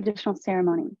appreciate a traditional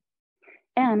ceremony,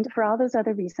 and for all those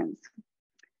other reasons.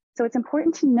 So it's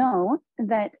important to know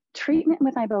that treatment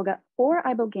with Iboga or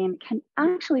Ibogaine can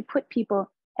actually put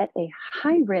people at a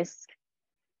high risk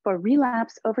for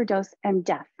relapse, overdose, and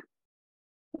death.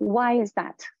 Why is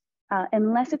that?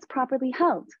 Unless it's properly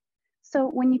held. So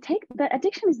when you take, the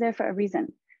addiction is there for a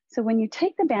reason. So when you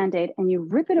take the Band-Aid and you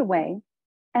rip it away,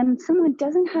 and someone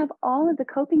doesn't have all of the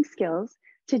coping skills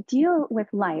to deal with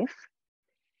life,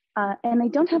 and they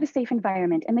don't have a safe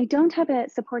environment, and they don't have a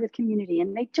supportive community,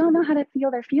 and they don't know how to feel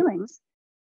their feelings,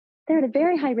 they're at a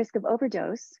very high risk of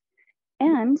overdose.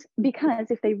 And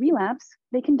because if they relapse,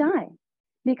 they can die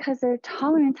because their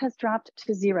tolerance has dropped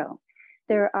to 0.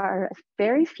 There are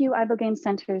very few Ibogaine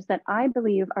centers that I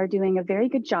believe are doing a very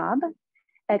good job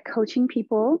at coaching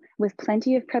people with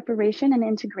plenty of preparation and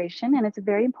integration. And it's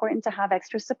very important to have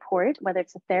extra support, whether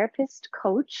it's a therapist,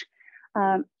 coach,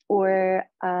 or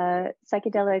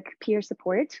psychedelic peer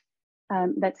support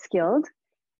that's skilled.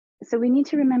 So we need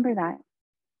to remember that.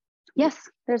 Yes,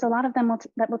 there's a lot of them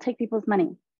that will take people's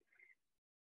money,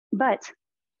 but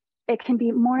it can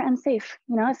be more unsafe,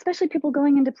 you know, especially people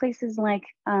going into places like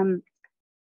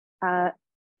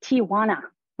Tijuana,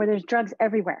 where there's drugs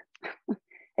everywhere.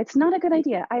 It's not a good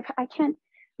idea. I can't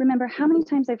remember how many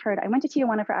times I've heard, I went to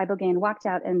Tijuana for Ibogaine, walked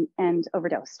out and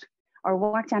overdosed, or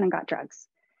walked down and got drugs.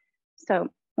 So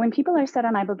when people are set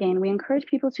on Ibogaine, we encourage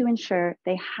people to ensure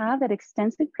they have that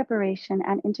extensive preparation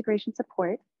and integration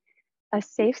support, a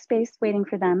safe space waiting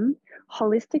for them,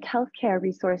 holistic healthcare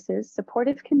resources,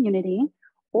 supportive community,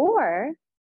 or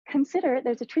consider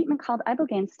there's a treatment called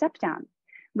Ibogaine Step Down,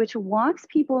 which walks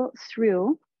people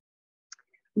through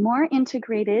more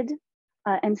integrated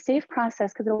and safe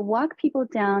process, because it'll walk people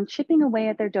down, chipping away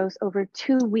at their dose over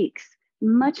 2 weeks,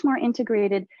 much more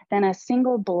integrated than a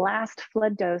single blast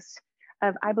flood dose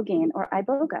of Ibogaine or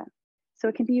Iboga. So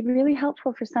it can be really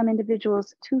helpful for some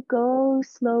individuals to go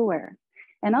slower.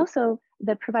 And also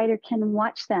the provider can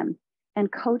watch them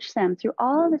and coach them through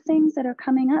all the things that are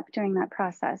coming up during that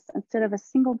process instead of a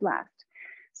single blast.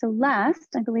 So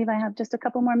last, I believe I have just a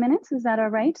couple more minutes. Is that all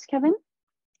right, Kevin?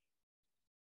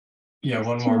 Yeah,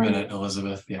 one more minute,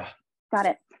 Elizabeth. Yeah. Got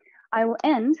it. I will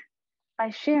end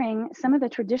by sharing some of the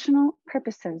traditional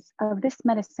purposes of this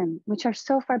medicine, which are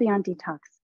so far beyond detox.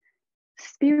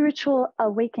 Spiritual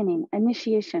awakening,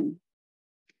 initiation,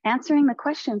 answering the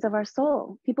questions of our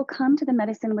soul. People come to the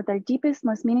medicine with their deepest,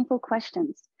 most meaningful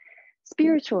questions.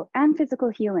 Spiritual and physical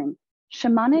healing,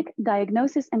 shamanic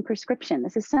diagnosis and prescription.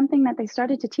 This is something that they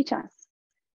started to teach us.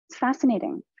 It's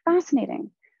fascinating, fascinating.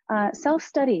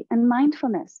 Self-study and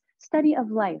mindfulness, study of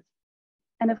life.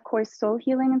 And of course, soul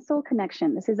healing and soul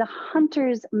connection. This is a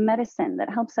hunter's medicine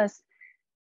that helps us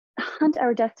hunt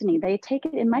our destiny. They take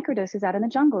it in microdoses out in the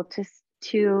jungle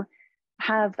to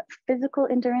have physical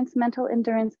endurance, mental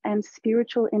endurance, and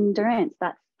spiritual endurance,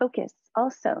 that focus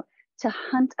also to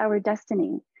hunt our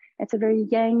destiny. It's a very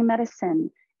yang medicine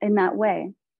in that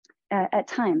way at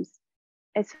times.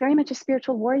 It's very much a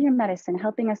spiritual warrior medicine,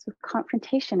 helping us with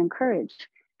confrontation and courage,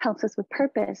 helps us with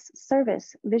purpose,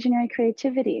 service, visionary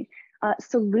creativity,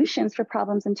 solutions for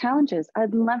problems and challenges.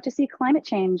 I'd love to see climate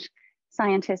change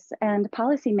scientists and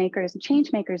policymakers and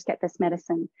change makers get this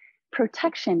medicine.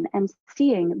 Protection and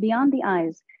seeing beyond the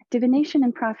eyes, divination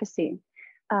and prophecy,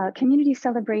 community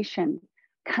celebration,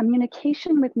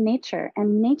 communication with nature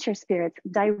and nature spirits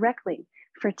directly,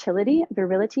 fertility,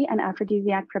 virility, and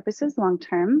aphrodisiac purposes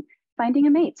long-term, finding a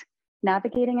mate,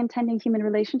 navigating and tending human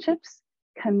relationships,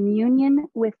 communion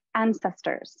with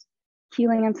ancestors,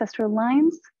 healing ancestral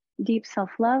lines, deep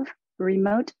self-love,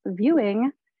 remote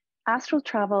viewing, astral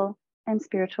travel, and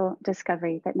spiritual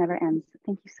discovery that never ends.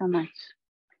 Thank you so much.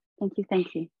 Thank you,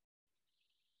 thank you.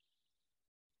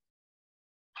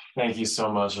 Thank you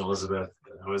so much, Elizabeth.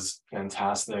 It was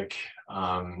fantastic.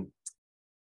 I'm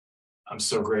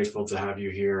so grateful to have you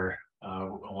here,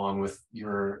 along with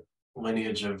your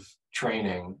lineage of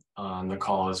training on the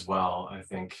call as well. I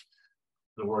think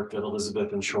the work that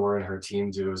Elizabeth and Shore and her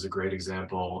team do is a great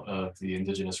example of the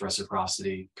Indigenous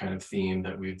reciprocity kind of theme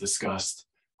that we've discussed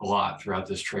a lot throughout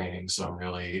this training. So I'm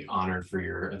really honored for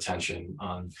your attention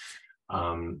on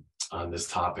this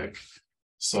topic.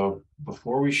 So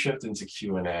before we shift into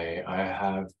Q&A, I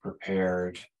have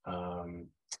prepared a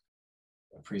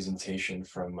presentation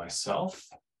from myself.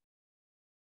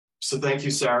 So thank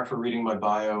you, Sarah, for reading my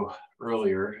bio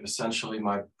earlier. Essentially,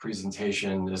 my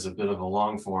presentation is a bit of a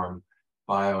long form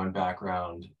bio and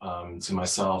background to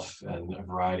myself and a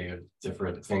variety of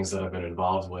different things that I've been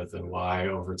involved with and why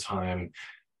over time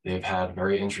they've had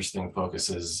very interesting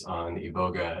focuses on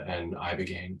Iboga and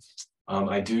Ibogaine.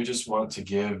 I do just want to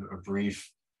give a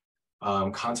brief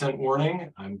content warning.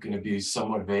 I'm going to be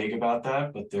somewhat vague about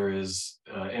that, but there is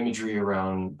imagery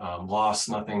around loss,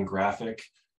 nothing graphic,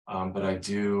 but I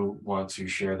do want to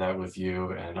share that with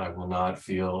you, and I will not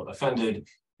feel offended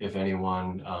if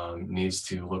anyone needs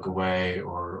to look away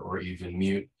or even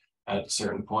mute at a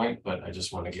certain point, but I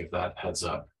just want to give that heads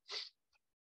up.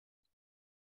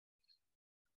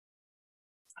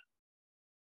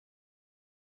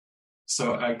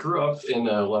 So I grew up in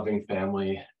a loving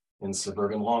family in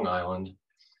suburban Long Island.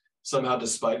 Somehow,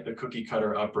 despite the cookie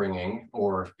cutter upbringing,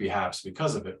 or perhaps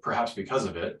because of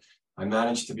it, I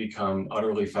managed to become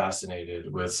utterly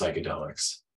fascinated with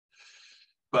psychedelics.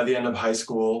 By the end of high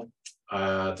school,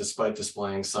 despite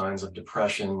displaying signs of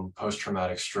depression,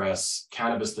 post-traumatic stress,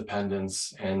 cannabis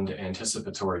dependence, and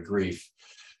anticipatory grief,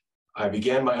 I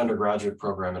began my undergraduate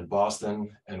program in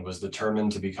Boston and was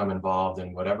determined to become involved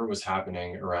in whatever was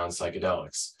happening around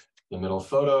psychedelics. The middle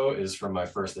photo is from my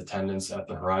first attendance at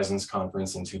the Horizons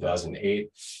Conference in 2008,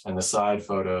 and the side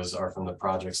photos are from the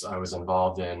projects I was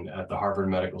involved in at the Harvard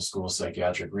Medical School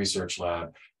Psychiatric Research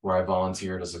Lab, where I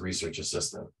volunteered as a research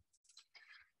assistant.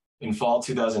 In fall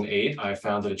 2008, I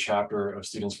founded a chapter of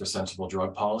Students for Sensible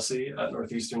Drug Policy at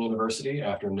Northeastern University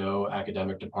after no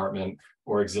academic department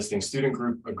or existing student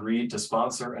group agreed to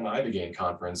sponsor an Ibogaine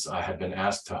conference I had been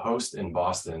asked to host in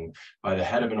Boston by the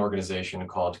head of an organization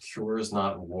called Cures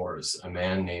Not Wars, a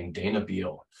man named Dana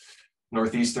Beal.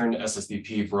 Northeastern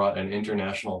SSDP brought an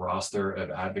international roster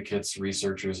of advocates,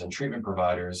 researchers, and treatment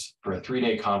providers for a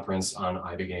 3-day conference on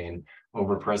Ibogaine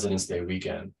over President's Day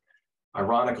weekend.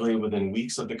 Ironically, within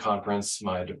weeks of the conference,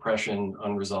 my depression,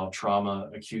 unresolved trauma,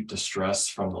 acute distress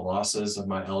from the losses of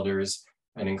my elders,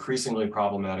 and increasingly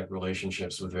problematic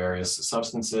relationships with various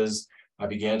substances, I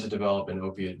began to develop an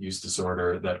opiate use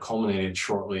disorder that culminated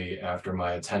shortly after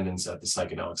my attendance at the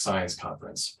Psychedelic Science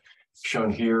Conference.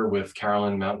 Shown here with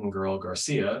Carolyn Mountain Girl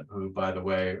Garcia, who, by the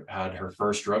way, had her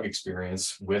first drug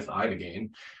experience with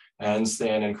Ibogaine, and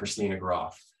Stan and Christina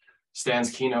Groff.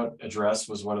 Stan's keynote address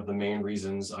was one of the main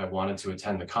reasons I wanted to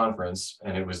attend the conference,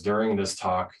 and it was during this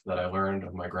talk that I learned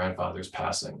of my grandfather's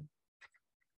passing.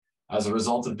 As a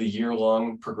result of the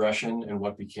year-long progression in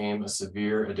what became a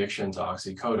severe addiction to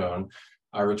oxycodone,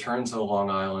 I returned to Long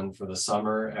Island for the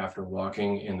summer after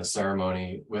walking in the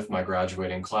ceremony with my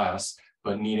graduating class,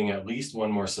 but needing at least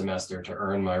one more semester to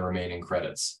earn my remaining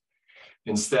credits.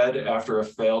 Instead, after a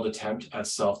failed attempt at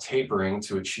self-tapering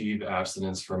to achieve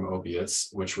abstinence from opiates,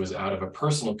 which was out of a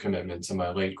personal commitment to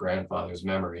my late grandfather's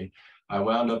memory, I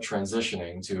wound up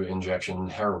transitioning to injection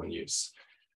heroin use.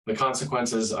 The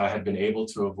consequences I had been able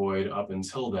to avoid up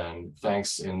until then,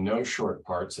 thanks in no short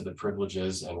part to the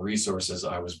privileges and resources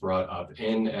I was brought up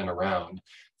in and around,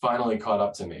 finally caught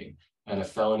up to me, and a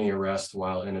felony arrest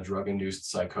while in a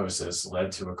drug-induced psychosis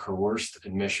led to a coerced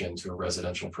admission to a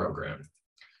residential program.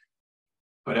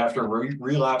 But after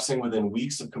relapsing within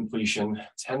weeks of completion,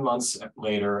 10 months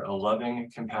later, a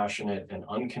loving, compassionate, and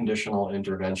unconditional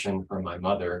intervention from my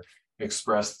mother,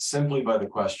 expressed simply by the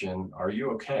question, "Are you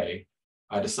okay?"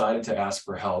 I decided to ask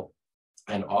for help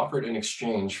and offered in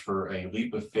exchange for a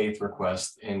leap of faith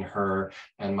request in her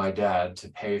and my dad to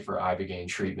pay for Ibogaine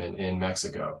treatment in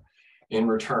Mexico. In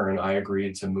return, I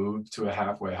agreed to move to a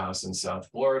halfway house in South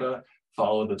Florida,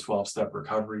 follow the 12-step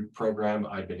recovery program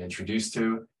I'd been introduced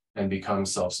to, and become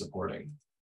self-supporting.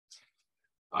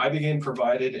 Ibogaine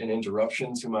provided an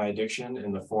interruption to my addiction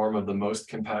in the form of the most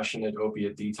compassionate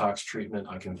opiate detox treatment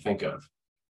I can think of.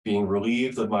 Being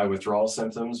relieved of my withdrawal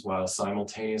symptoms while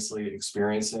simultaneously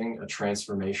experiencing a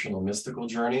transformational mystical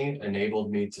journey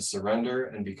enabled me to surrender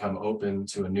and become open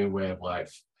to a new way of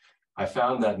life. I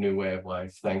found that new way of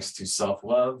life thanks to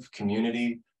self-love,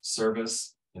 community,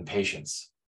 service, and patience.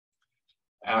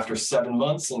 After 7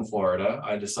 months in Florida,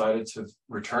 I decided to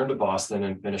return to Boston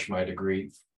and finish my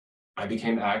degree. I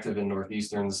became active in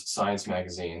Northeastern's Science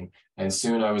magazine, and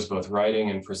soon I was both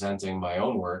writing and presenting my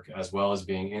own work, as well as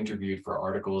being interviewed for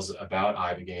articles about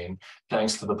Ibogaine,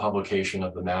 thanks to the publication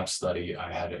of the MAP study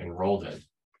I had enrolled in.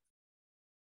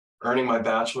 Earning my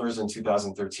bachelor's in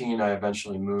 2013, I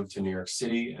eventually moved to New York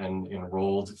City and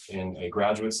enrolled in a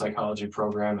graduate psychology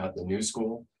program at the New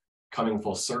School. Coming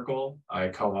full circle, I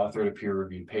co-authored a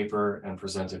peer-reviewed paper and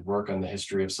presented work on the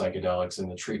history of psychedelics in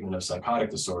the treatment of psychotic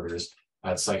disorders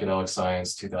at Psychedelic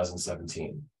Science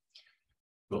 2017.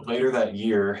 But later that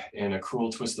year, in a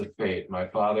cruel twist of fate, my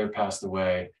father passed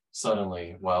away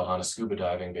suddenly while on a scuba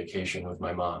diving vacation with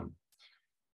my mom.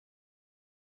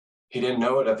 He didn't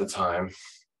know it at the time,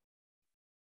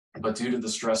 but due to the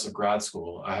stress of grad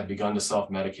school, I had begun to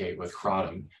self-medicate with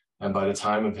kratom, and by the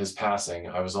time of his passing,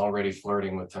 I was already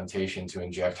flirting with temptation to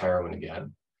inject heroin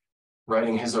again.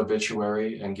 Writing his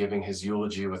obituary and giving his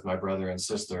eulogy with my brother and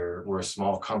sister were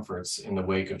small comforts in the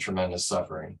wake of tremendous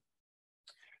suffering.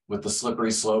 With the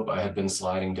slippery slope I had been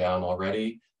sliding down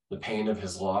already, the pain of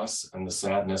his loss and the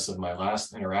sadness of my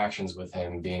last interactions with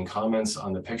him being comments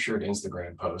on the pictured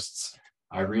Instagram posts,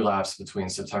 I relapsed between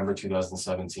September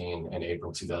 2017 and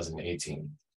April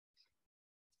 2018.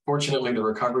 Fortunately, the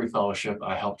recovery fellowship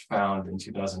I helped found in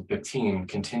 2015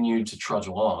 continued to trudge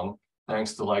along,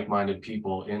 thanks to like-minded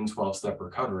people in 12-Step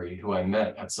Recovery who I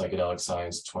met at Psychedelic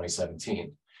Science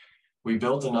 2017. We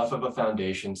built enough of a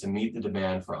foundation to meet the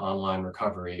demand for online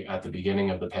recovery at the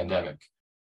beginning of the pandemic.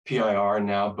 PIR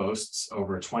now boasts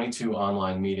over 22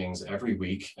 online meetings every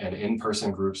week, and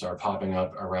in-person groups are popping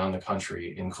up around the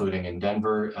country, including in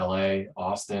Denver, LA,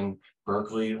 Austin,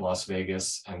 Berkeley, Las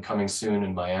Vegas, and coming soon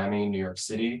in Miami, New York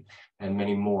City, and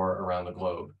many more around the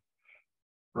globe.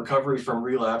 Recovery from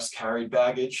relapse carried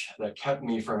baggage that kept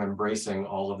me from embracing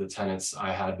all of the tenets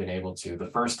I had been able to the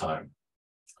first time.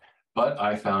 But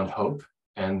I found hope,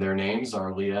 and their names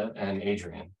are Leah and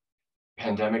Adrian.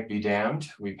 Pandemic be damned,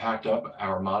 we packed up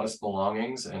our modest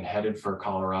belongings and headed for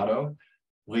Colorado.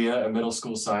 Leah, a middle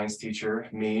school science teacher,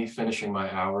 me finishing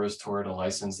my hours toward a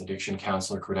licensed addiction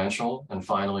counselor credential and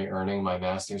finally earning my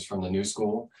master's from the New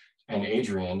School, and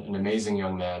Adrian, an amazing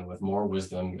young man with more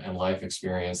wisdom and life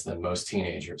experience than most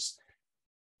teenagers.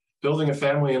 Building a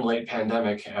family in late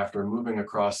pandemic after moving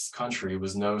across country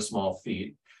was no small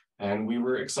feat, and we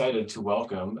were excited to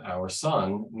welcome our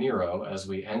son, Nero, as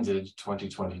we ended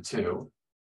 2022.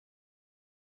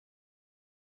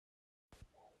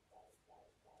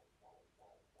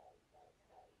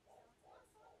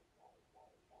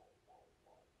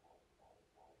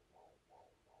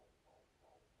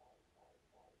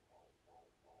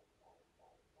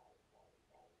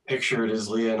 Pictured is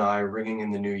Leah and I ringing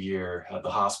in the new year at the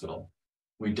hospital.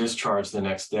 We discharged the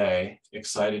next day,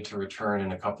 excited to return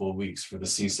in a couple of weeks for the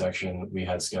C-section we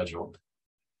had scheduled.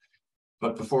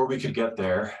 But before we could get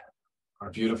there, our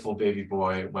beautiful baby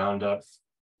boy wound up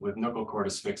with knuckle cord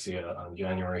asphyxia on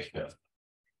January 5th.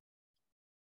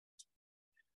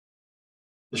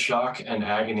 The shock and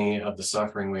agony of the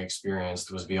suffering we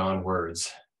experienced was beyond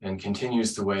words and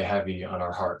continues to weigh heavy on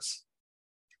our hearts.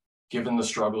 Given the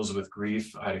struggles with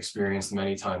grief I'd experienced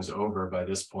many times over by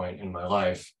this point in my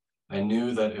life, I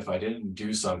knew that if I didn't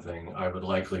do something, I would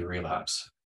likely relapse.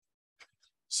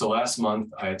 So last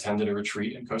month, I attended a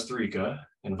retreat in Costa Rica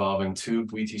involving 2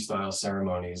 Bwiti-style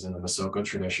ceremonies in the Masoko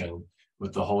tradition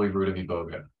with the holy root of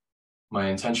Iboga. My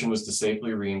intention was to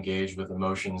safely re-engage with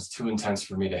emotions too intense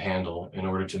for me to handle in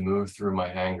order to move through my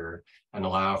anger and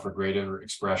allow for greater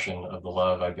expression of the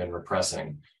love I've been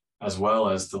repressing, as well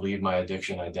as to leave my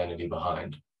addiction identity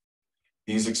behind.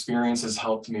 These experiences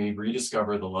helped me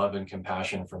rediscover the love and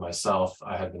compassion for myself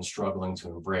I had been struggling to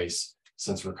embrace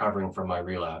since recovering from my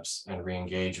relapse and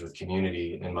re-engage with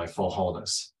community in my full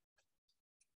wholeness.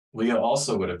 Leah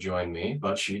also would have joined me,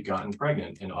 but she'd gotten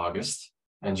pregnant in August,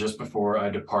 and just before I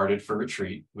departed for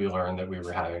retreat, we learned that we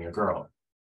were having a girl.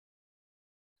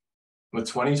 With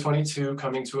 2022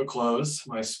 coming to a close,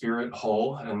 my spirit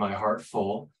whole and my heart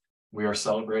full, we are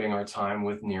celebrating our time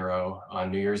with Nero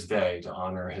on New Year's Day to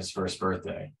honor his first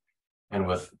birthday. And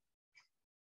with,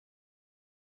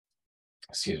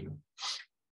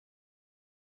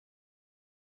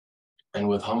 and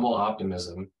with humble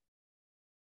optimism,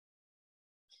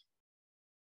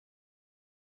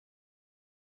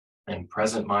 and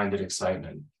present-minded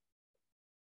excitement,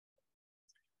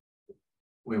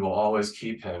 we will always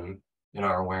keep him in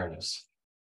our awareness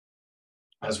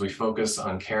as we focus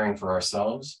on caring for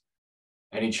ourselves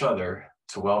and each other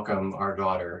to welcome our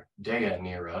daughter, Dea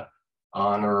Nira,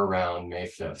 on or around May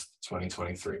 5th,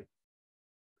 2023.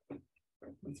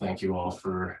 Thank you all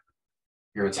for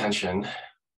your attention.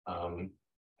 And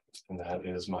that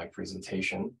is my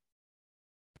presentation.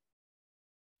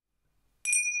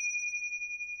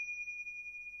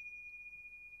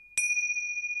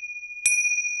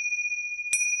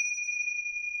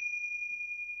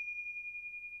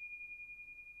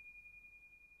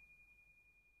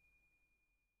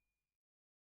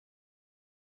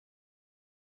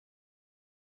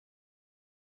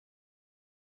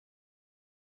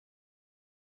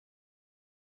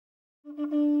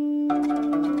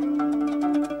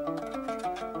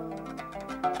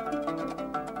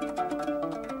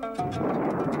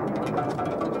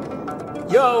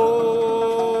 Yo,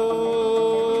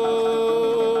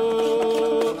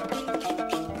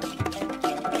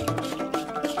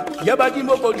 yabadi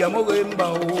moko diamogo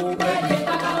mbao,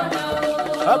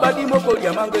 abadi moko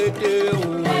diamangete o,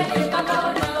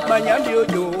 manyandi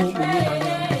ojo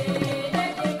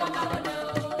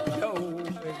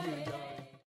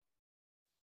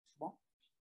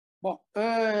Bon,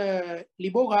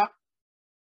 l'Iboga,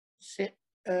 c'est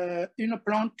une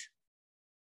plante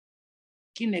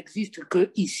qui n'existe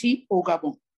que ici au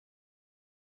Gabon.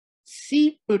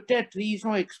 Si peut-être ils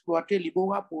ont exploité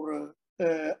l'Iboga pour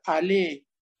aller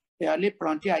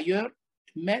planter ailleurs,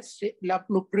 mais c'est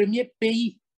le premier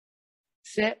pays,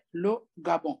 c'est le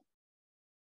Gabon.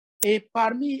 Et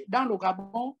dans le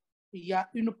Gabon, il y a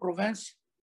une province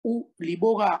où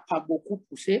l'Iboga a beaucoup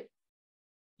poussé,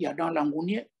 il y a dans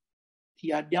l'Angounier, il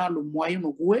y a dans le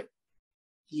Moyen-Ogooué,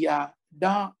 il y a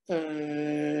dans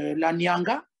la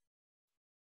Nyanga,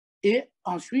 et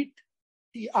ensuite,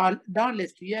 dans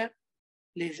l'estuaire,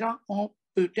 les gens ont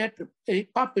peut-être, et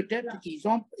pas peut-être, ils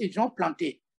ont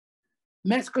planté.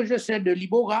 Mais ce que je sais de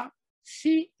l'Iboga,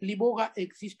 si l'Iboga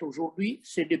existe aujourd'hui,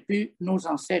 c'est depuis nos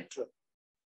ancêtres.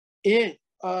 Et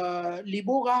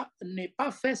l'Iboga n'est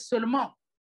pas fait seulement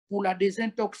pour la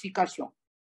désintoxication.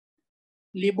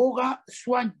 L'Iboga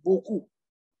soigne beaucoup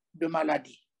de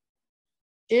maladies.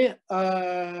 Et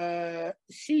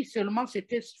si seulement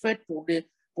c'était fait pour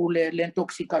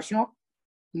l'intoxication,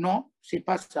 non, ce n'est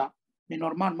pas ça. Mais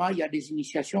normalement, il y a des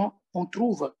initiations. On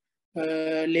trouve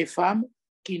les femmes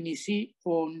qui initient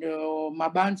au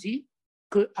Mabanzi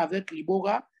qu'avec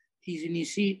l'Iboga, ils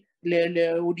initient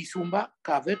au Disumba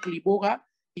qu'avec l'Iboga,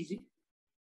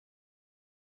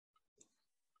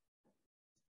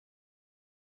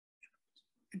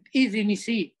 ils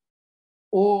initient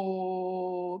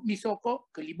au Misoko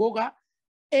que l'Iboga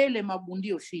et les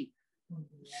Mabundi aussi.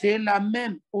 C'est la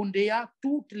même Ondea,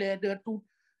 toutes les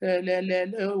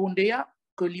Ondea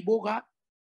que l'Iboga.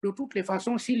 De toutes les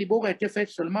façons, si l'Iboga était fait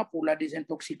seulement pour la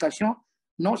désintoxication,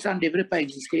 non, ça ne devrait pas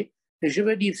exister. Et je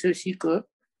veux dire ceci que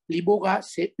l'Iboga,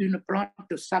 c'est une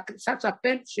plante sacrée. Ça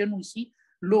s'appelle chez nous ici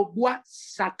le bois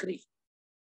sacré.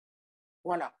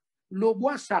 Voilà, le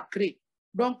bois sacré.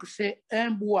 Donc, c'est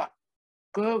un bois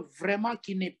que vraiment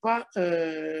qui n'est pas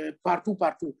partout.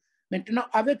 Maintenant,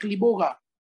 avec l'Iboga,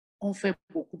 on fait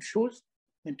beaucoup de choses.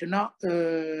 Maintenant,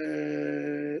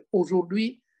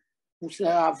 aujourd'hui,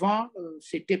 avant,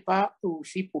 ce n'était pas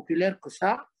aussi populaire que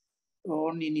ça.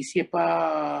 On n'initiait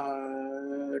pas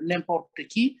n'importe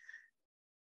qui.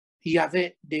 Il y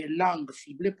avait des langues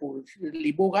ciblées pour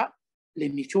l'Iboga, les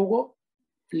Michogo,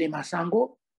 les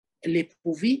Masango, les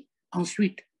Pouvi.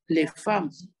 Ensuite, les femmes,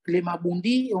 les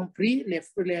Mabundi ont pris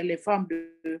les femmes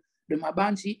de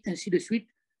Mabanzi, ainsi de suite.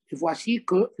 Et voici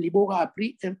que l'Iboga a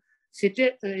pris.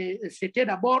 C'était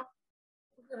d'abord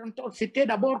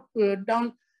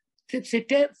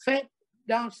c'était fait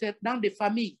dans des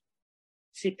familles.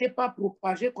 C'était pas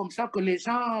propagé comme ça que les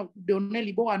gens donnaient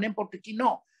l'Iboga à n'importe qui.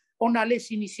 Non, on allait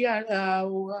s'initier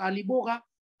à l'Iboga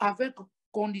avec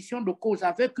condition de cause,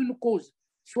 avec une cause.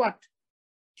 Soit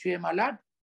tu es malade,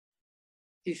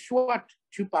 et soit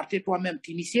tu partais toi-même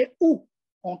t'initier, ou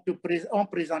on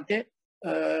présentait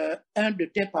un de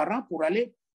tes parents pour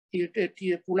aller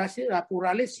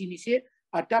s'initier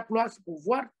à ta place pour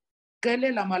voir quelle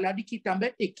est la maladie qui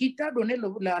t'embête et qui t'a donné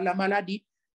la maladie.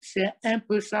 C'est un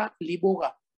peu ça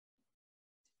l'Iboga.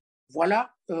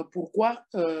 Voilà pourquoi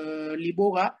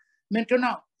l'Iboga.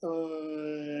 Maintenant,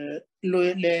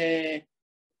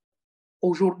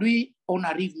 aujourd'hui, on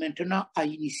arrive maintenant à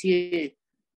initier,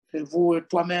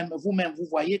 vous-même, vous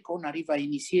voyez qu'on arrive à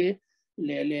initier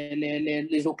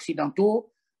les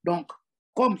Occidentaux. Donc,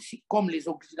 comme les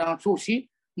Occidentaux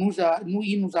aussi,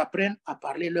 ils nous apprennent à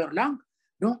parler leur langue.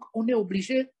 Donc, on est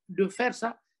obligé de faire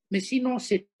ça. Mais sinon,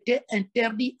 c'était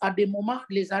interdit à des moments,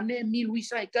 les années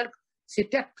 1800 et quelques,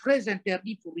 c'était très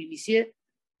interdit pour initier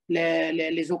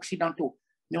les Occidentaux.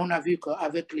 Mais on a vu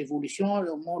qu'avec l'évolution,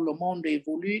 le monde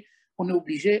évolue, on est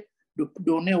obligé de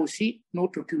donner aussi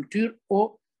notre culture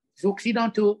aux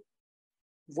Occidentaux.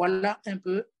 Voilà un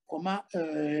peu comment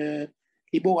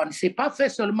l'Iboga ne s'est pas fait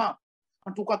seulement.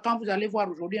 En tout cas, quand vous allez voir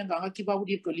aujourd'hui un gars qui va vous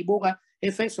dire que l'Iboga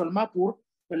est fait seulement pour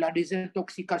la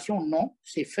désintoxication, non,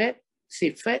 c'est fait,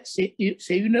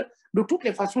 de toutes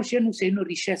les façons, chez nous, c'est une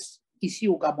richesse ici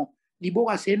au Gabon.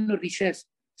 L'Iboga, c'est une richesse,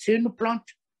 c'est une plante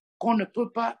qu'on ne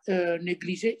peut pas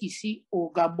négliger ici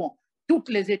au Gabon. Toutes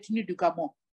les ethnies du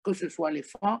Gabon, que ce soit les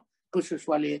Francs, que ce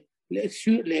soit les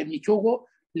Michogo,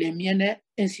 les Mienais,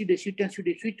 ainsi de suite,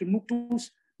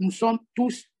 nous sommes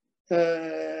tous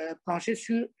penchés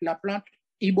sur la plante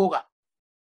Iboga,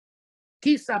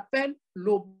 qui s'appelle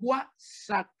le bois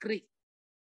sacré.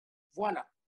 Voilà.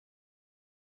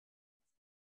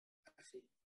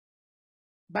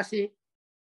 Bassé.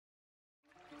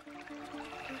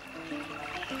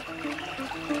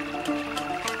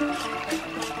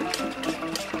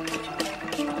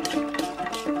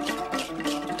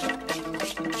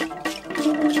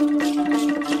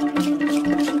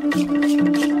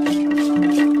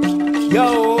 Yo.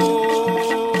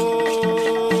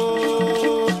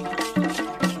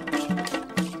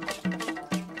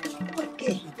 Ok.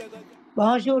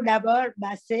 Bonjour d'abord,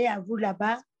 Bassé, à vous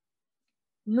là-bas.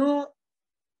 Nous,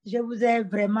 je vous ai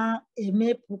vraiment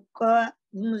aimé pour que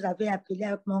vous nous avez appelé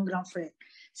avec mon grand frère.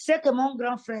 Ce que mon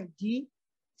grand frère dit,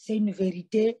 c'est une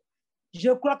vérité.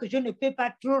 Je crois que je ne peux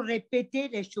pas trop répéter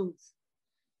les choses.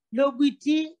 Le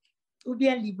Bwiti ou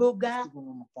bien l'Iboga.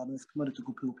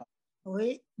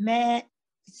 Oui, mais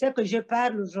ce que je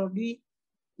parle aujourd'hui,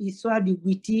 l'histoire du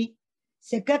Bwiti,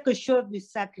 c'est quelque chose de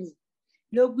sacré.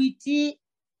 Le Bwiti,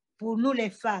 pour nous les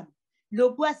femmes, le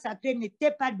bois sacré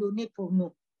n'était pas donné pour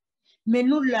nous. Mais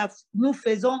nous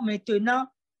faisons maintenant,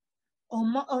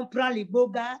 on prend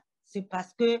l'Iboga, c'est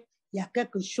parce qu'il y a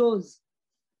quelque chose.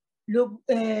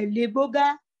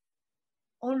 L'Iboga,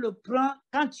 on le prend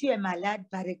quand tu es malade,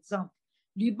 par exemple.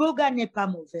 L'Iboga n'est pas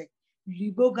mauvais.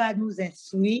 L'Iboga nous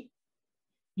instruit.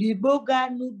 L'Iboga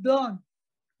nous donne,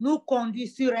 nous conduit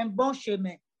sur un bon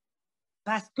chemin.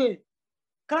 Parce que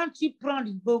quand tu prends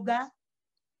l'Iboga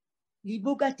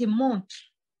te montre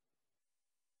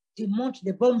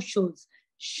de bonnes choses.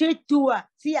 Chez toi,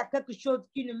 s'il y a quelque chose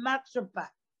qui ne marche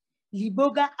pas,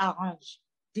 l'Iboga arrange.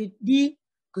 Te dit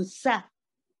que ça,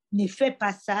 ne fais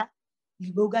pas ça,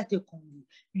 l'Iboga te conduit.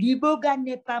 L'Iboga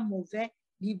n'est pas mauvais.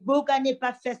 L'Iboga n'est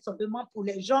pas fait seulement pour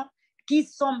les gens qui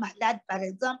sont malades, par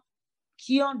exemple,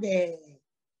 qui ont des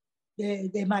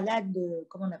malades,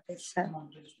 comment on appelle ça?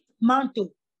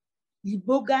 Mentaux.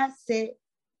 L'Iboga, c'est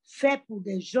fait pour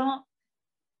des gens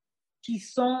qui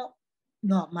sont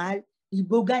normaux.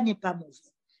 L'Iboga n'est pas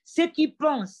mauvais. Ceux qui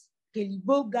pensent que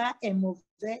l'Iboga est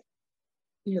mauvais,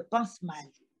 ils le pensent mal.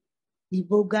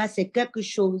 L'Iboga, c'est quelque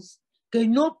chose que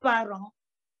nos parents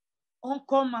ont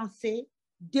commencé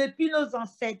depuis nos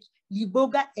ancêtres.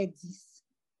 L'Iboga existe.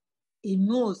 Et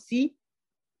nous aussi,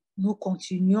 nous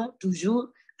continuons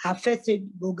toujours à faire ce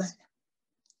Iboga-là.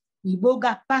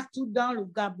 L'Iboga partout dans le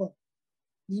Gabon.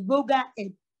 L'Iboga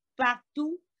est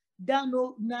partout dans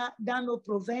nos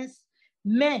provinces.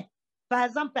 Mais, par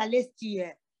exemple, à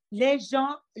l'Estière, les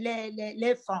gens,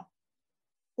 les femmes,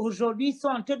 aujourd'hui, sont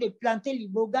en train de planter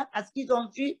l'Iboga parce qu'ils ont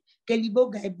vu que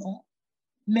l'Iboga est bon.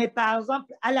 Mais par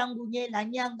exemple, à l'Angounier, la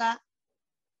Nyanga,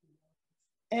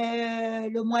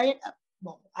 le moyen,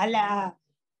 bon, à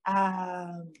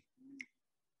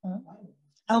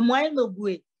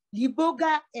Moyen-Ogoué,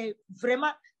 l'Iboga est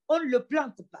vraiment, on ne le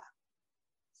plante pas.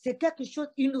 C'est quelque chose,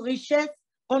 une richesse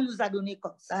qu'on nous a donnée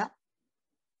comme ça,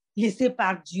 laissée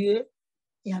par Dieu.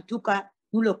 Et en tout cas,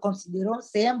 nous le considérons,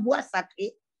 c'est un bois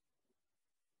sacré.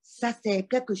 Ça, c'est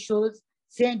quelque chose,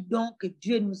 c'est un don que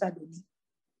Dieu nous a donné.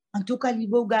 En tout cas,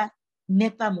 l'Iboga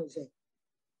n'est pas mauvais.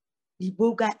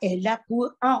 L'Iboga est là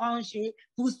pour enranger,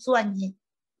 pour soigner.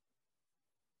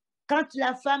 Quand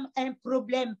la femme a un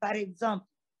problème, par exemple,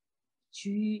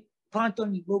 tu prends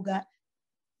ton Iboga,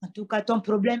 en tout cas, ton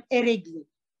problème est réglé.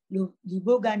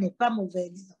 L'Iboga n'est pas mauvais,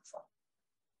 les enfants.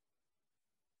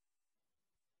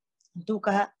 En tout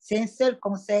cas, c'est un seul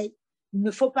conseil. Il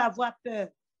ne faut pas avoir peur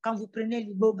quand vous prenez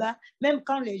l'Iboga, même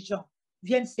quand les gens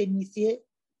viennent s'initier,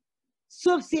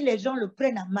 sauf si les gens le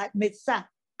prennent en mal. Mais ça,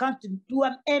 quand tu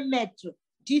dois un maître,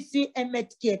 tu suis un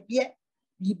maître qui est bien,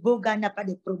 l'Iboga n'a pas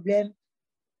de problème.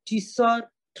 Tu sors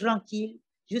tranquille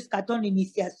jusqu'à ton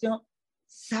initiation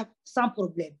sans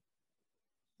problème.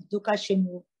 En tout cas, chez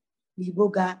nous,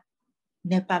 l'Iboga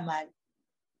n'est pas mal.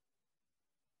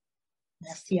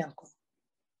 Merci encore.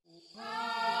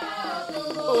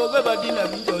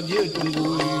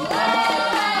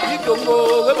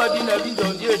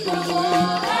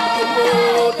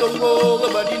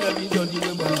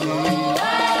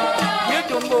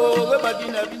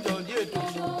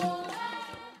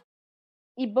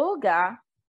 Iboga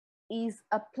is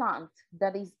a plant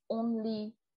that is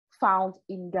only found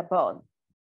in Gabon.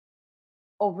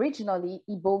 Originally,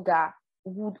 Iboga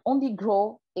would only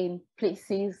grow in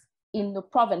places in the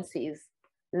provinces,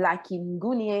 like in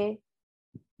Guinea,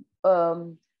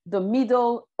 the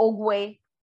Middle Ogwe,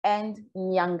 and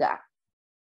Nyanga.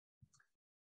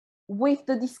 With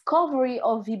the discovery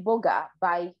of Iboga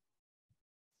by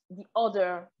the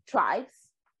other tribes,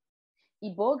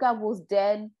 Iboga was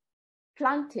then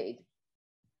planted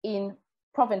in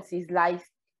provinces like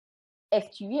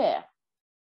Estuaire.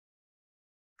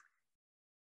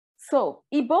 So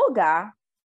Iboga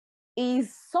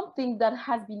is something that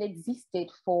has been existed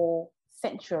for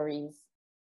centuries.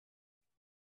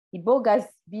 Iboga has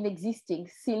been existing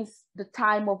since the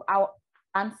time of our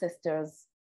ancestors.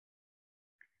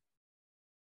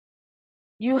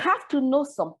 You have to know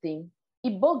something.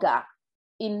 Iboga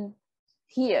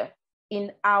here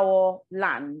in our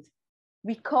land,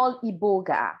 we call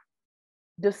Iboga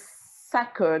the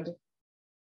sacred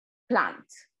plant.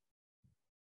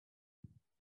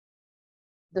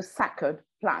 The sacred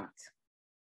plant.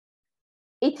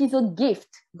 It is a gift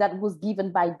that was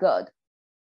given by God.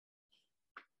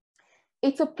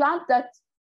 It's a plant that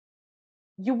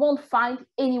you won't find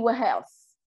anywhere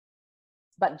else,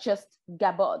 but just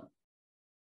Gabon.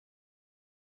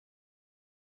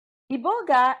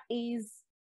 Iboga is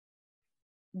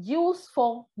used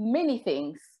for many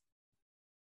things: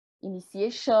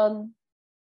 initiation,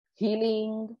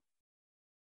 healing.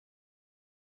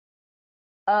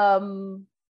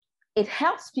 It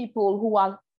helps people who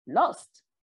are lost.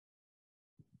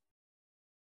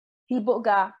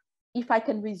 Iboga, if I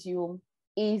can resume,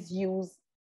 is used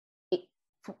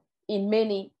in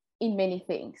many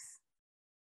things.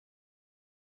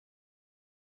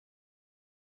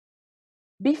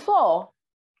 Before,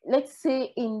 let's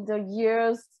say in the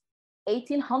years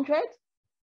 1800,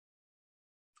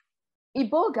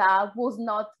 Iboga was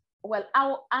not, well,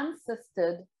 our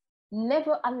ancestors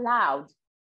never allowed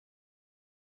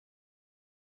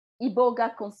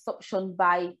Iboga consumption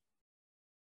by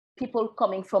people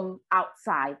coming from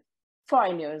outside,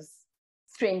 foreigners,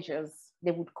 strangers,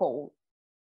 they would call.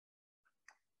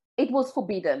 It was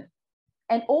forbidden.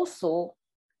 And also,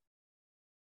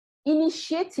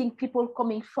 initiating people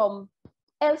coming from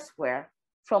elsewhere,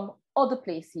 from other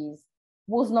places,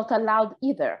 was not allowed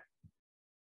either.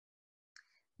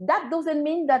 That doesn't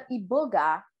mean that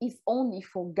Iboga is only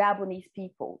for Gabonese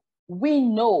people. We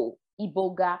know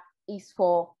Iboga is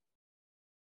for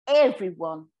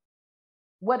everyone,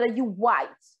 whether you white,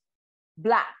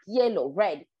 black, yellow,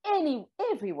 red,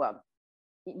 everyone.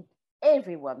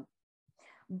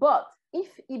 But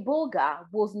if Iboga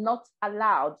was not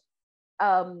allowed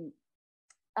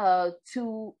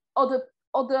to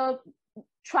other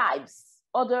tribes,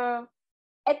 other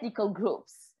ethnical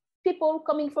groups, people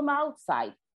coming from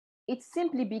outside, it's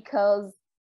simply because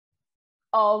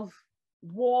of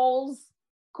wars,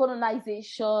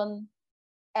 colonization,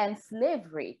 and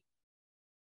slavery.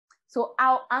 So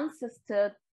our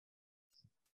ancestors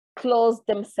closed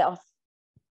themselves.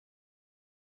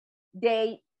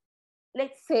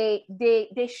 Let's say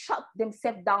they shut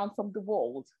themselves down from the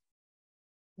world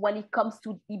when it comes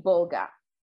to Iboga.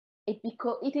 It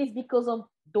is because of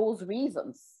those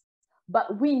reasons.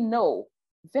 But we know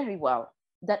very well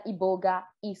that Iboga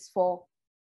is for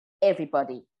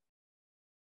everybody.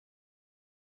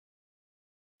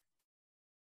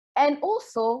 And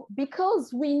also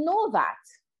because we know that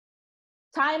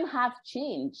times have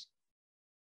changed.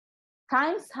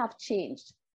 Times have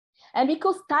changed. And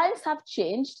because times have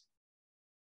changed,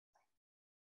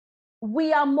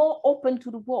 we are more open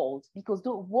to the world, because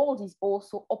the world is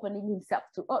also opening itself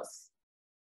to us.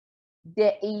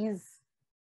 There is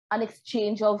an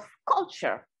exchange of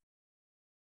culture.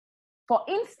 For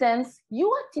instance, you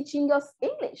are teaching us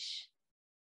English.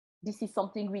 This is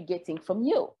something we're getting from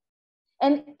you.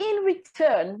 And in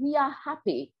return, we are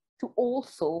happy to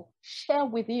also share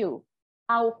with you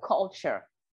our culture.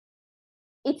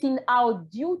 It's in our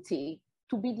duty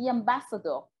to be the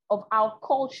ambassador of our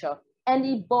culture and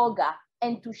Iboga,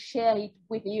 and to share it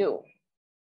with you.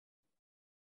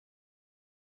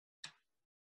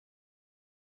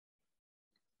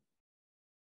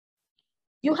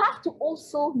 You have to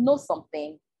also know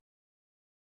something.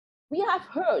 We have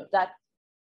heard that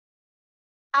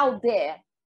out there,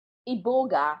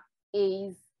 Iboga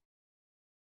is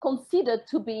considered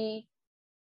to be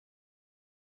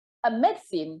a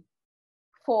medicine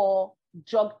for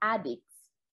drug addicts,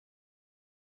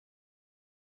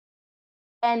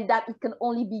 and that it can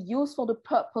only be used for the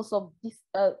purpose of this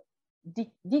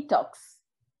detox.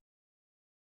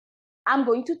 I'm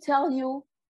going to tell you,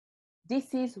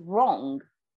 this is wrong.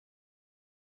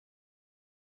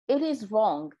 It is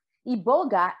wrong.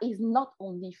 Iboga is not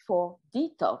only for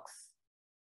detox.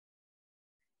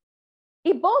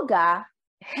 Iboga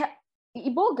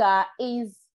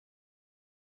is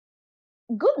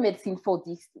good medicine for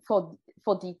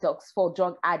detox, for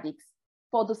drug addicts,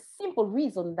 for the simple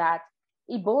reason that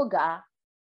Iboga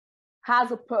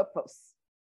has a purpose,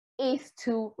 is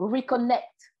to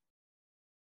reconnect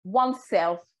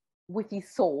oneself with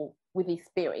his soul, with his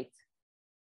spirit.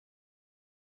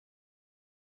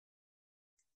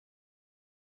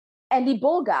 And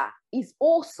Iboga is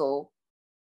also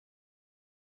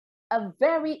a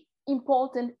very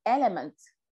important element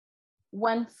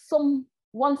when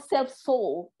oneself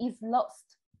soul is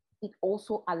lost. It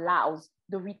also allows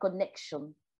the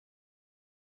reconnection.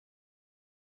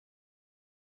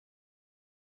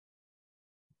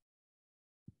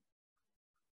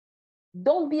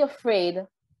 Don't be afraid.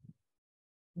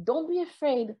 Don't be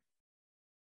afraid.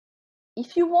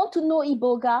 If you want to know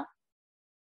Iboga,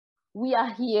 we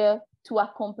are here to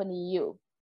accompany you.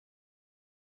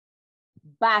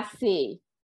 Bast.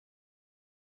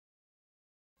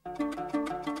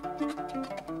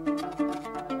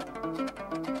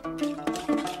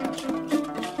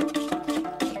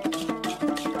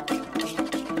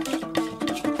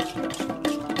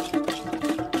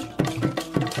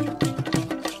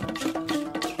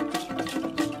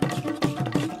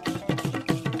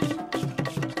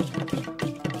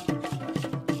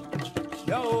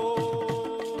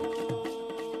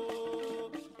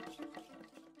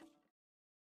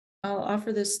 I'll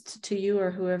offer this to you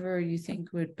or whoever you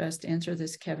think would best answer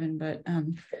this, Kevin, but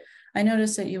I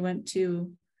noticed that you went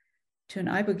to an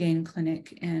Ibogaine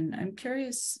clinic, and I'm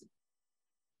curious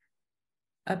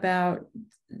about,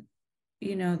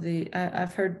 you know,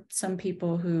 I've heard some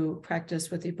people who practice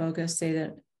with Iboga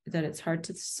say that it's hard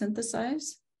to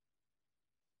synthesize.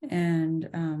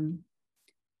 And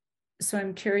so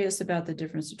I'm curious about the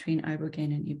difference between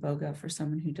Ibogaine and Iboga for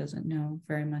someone who doesn't know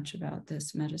very much about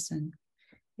this medicine,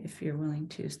 if you're willing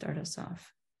to start us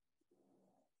off.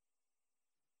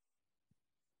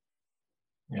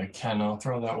 Yeah, Ken, I'll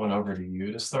throw that one over to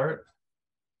you to start.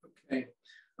 Okay.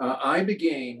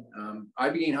 Ibogaine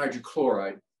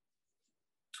hydrochloride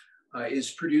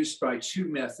is produced by two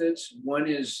methods. One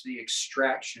is the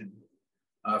extraction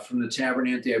from the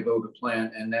Tabernanthe Iboga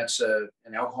plant, and that's an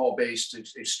alcohol-based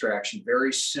extraction,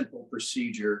 very simple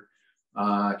procedure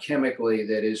chemically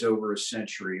that is over a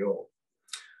century old.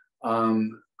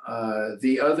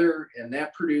 The other, and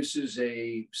that produces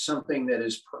something that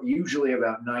is usually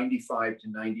about 95 to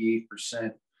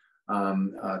 98%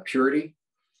 purity.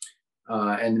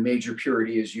 And the major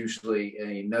purity is usually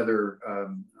another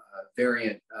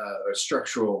variant, a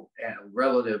structural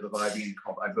relative of ibogaine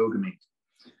called ibogamine.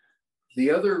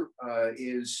 The other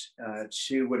is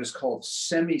to what is called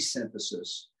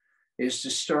semi-synthesis, is to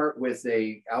start with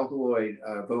a alkaloid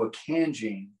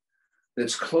voacangine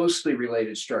that's closely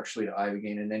related structurally to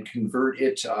ibogaine and then convert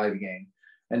it to ibogaine.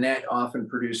 And that often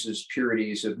produces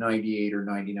purities of 98 or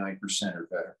 99% or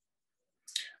better.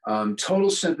 Total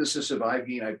synthesis of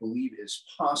ibogaine, I believe, is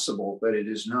possible, but it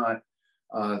is not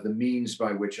the means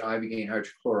by which ibogaine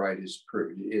hydrochloride is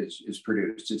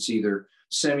produced. It's either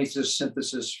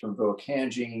semi-synthesis from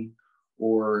voacangine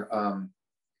or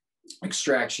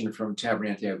extraction from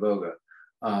Tabernanthe Iboga.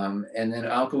 And then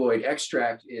alkaloid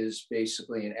extract is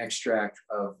basically an extract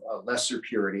of a lesser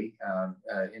purity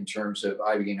in terms of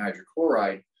ibogaine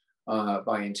hydrochloride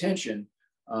by intention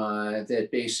that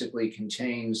basically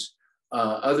contains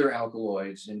other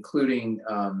alkaloids, including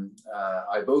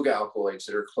Iboga alkaloids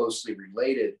that are closely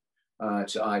related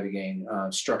to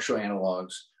ibogaine, structural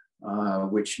analogs,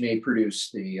 which may produce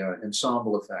the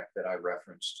ensemble effect that I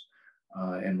referenced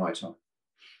in my talk.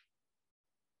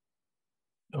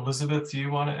 Elizabeth, do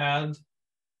you want to add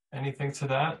anything to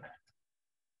that?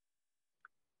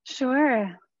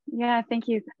 Sure. Yeah, thank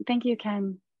you. Thank you,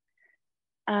 Ken.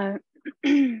 I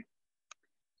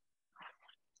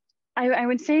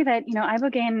would say that, you know,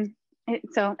 ibogaine,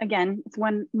 so again, it's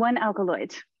one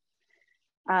alkaloid,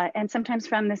 and sometimes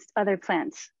from this other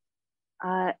plant.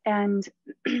 And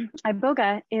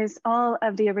Iboga is all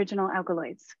of the original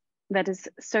alkaloids that is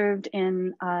served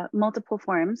in multiple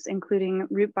forms, including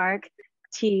root bark,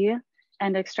 tea,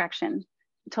 and extraction,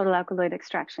 total alkaloid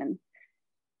extraction.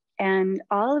 And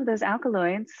all of those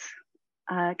alkaloids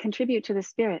contribute to the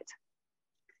spirit,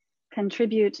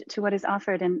 contribute to what is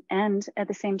offered, and at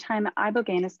the same time,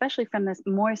 ibogaine, especially from this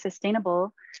more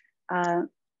sustainable,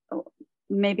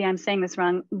 maybe I'm saying this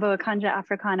wrong, Voacanja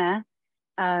africana,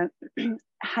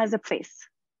 has a place,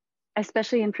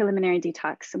 especially in preliminary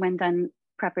detox when done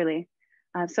properly.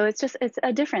 So it's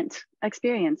a different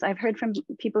experience. I've heard from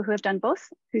people who have done both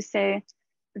who say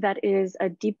that is a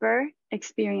deeper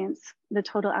experience, the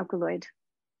total alkaloid,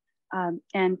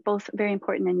 and both very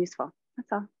important and useful.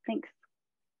 That's all, thanks.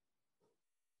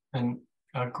 And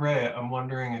Gray, I'm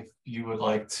wondering if you would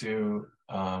like to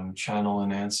channel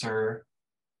an answer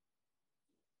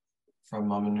from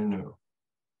Mama Nunu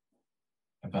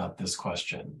about this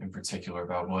question in particular,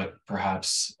 about what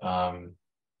perhaps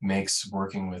makes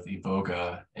working with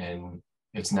Iboga in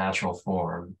its natural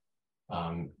form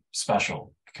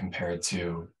special compared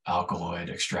to alkaloid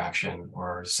extraction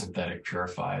or synthetic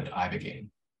purified ibogaine.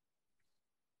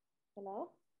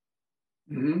 Hello?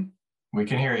 Mm-hmm. We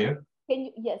can hear you.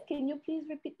 Can you please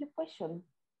repeat the question?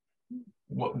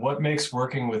 What makes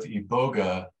working with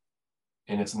Iboga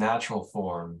in its natural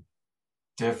form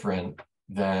different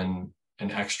than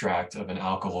an extract of an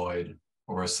alkaloid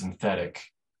or a synthetic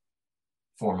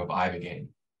form of ibogaine?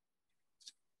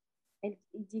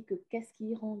 Il dit que qu'est-ce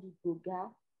qui rend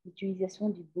l'Iboga, l'utilisation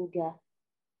d'Iboga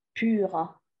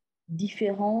pure,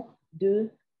 différent de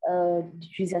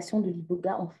l'utilisation de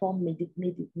l'Iboga en forme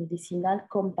médicinale,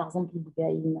 comme par exemple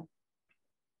l'Ibogaïne.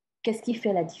 Qu'est-ce qui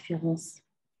fait la différence?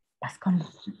 Parce qu'on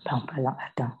attends, il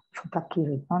ne faut pas qu'il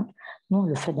réponde. Nous, on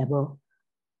le fait d'abord.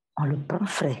 On le prend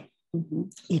frais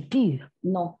et pur.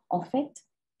 Non, en fait,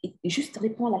 juste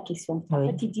réponds à la question. En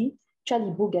fait, il dit, tu as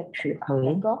l'Iboga pur,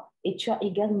 d'accord? Et tu as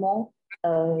également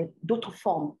d'autres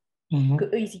formes que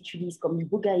eux ils utilisent comme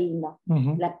l'ibogaïne.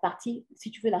 La partie, si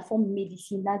tu veux, la forme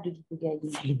médicinale de l'ibogaïne.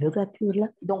 C'est l'iboga pur là.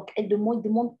 Donc elle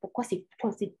demande pourquoi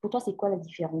pour toi c'est quoi la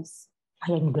différence?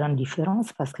 Il y a une grande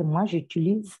différence parce que moi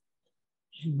j'utilise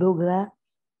l'iboga,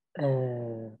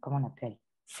 comment on appelle,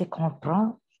 c'est qu'on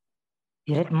prend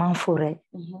directement en forêt.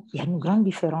 Il y a une grande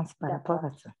différence par rapport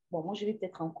à ça. Bon, moi je vais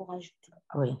peut-être encore ajouter.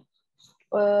 Oui.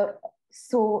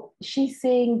 So she's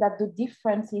saying that the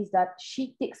difference is that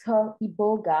she takes her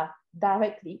iboga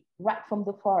directly, right from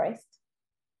the forest.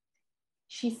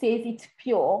 She says it's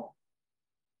pure,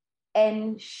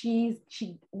 and she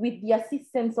with the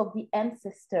assistance of the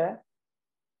ancestor,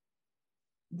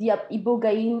 the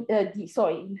iboga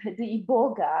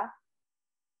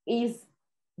is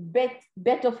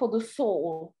better for the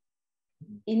soul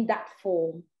in that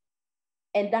form,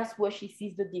 and that's where she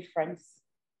sees the difference.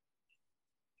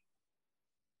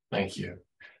 Thank you.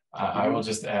 I will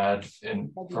just add,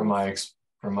 from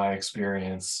my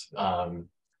experience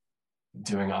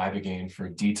doing Ibogaine for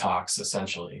detox,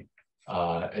 essentially,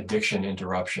 addiction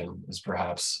interruption is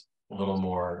perhaps a little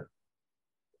more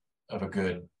of a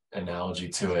good analogy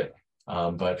to it,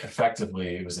 but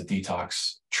effectively it was a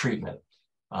detox treatment.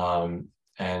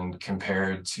 And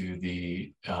compared to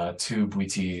the two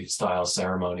Bwiti style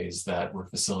ceremonies that were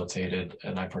facilitated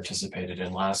and I participated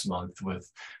in last month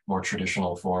with more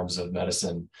traditional forms of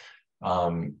medicine,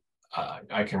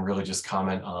 I can really just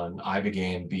comment on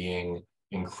Ibogaine being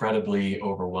incredibly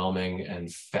overwhelming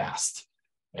and fast.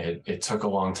 It took a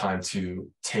long time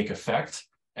to take effect,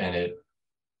 and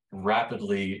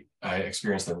I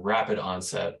experienced a rapid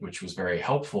onset, which was very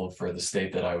helpful for the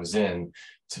state that I was in,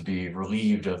 to be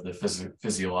relieved of the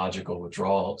physiological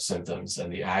withdrawal symptoms and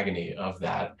the agony of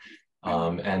that.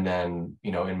 And then,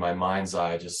 in my mind's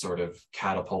eye, just sort of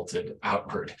catapulted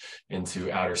outward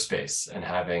into outer space and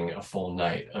having a full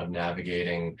night of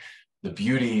navigating the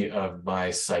beauty of my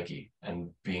psyche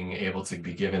and being able to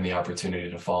be given the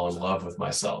opportunity to fall in love with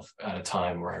myself at a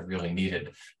time where I really needed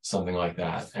something like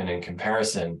that. And in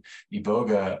comparison,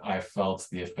 Iboga, I felt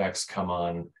the effects come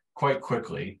on quite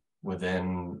quickly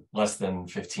within less than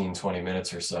 15, 20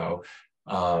 minutes or so.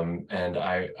 And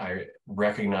I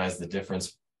recognized the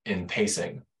difference in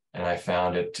pacing, and I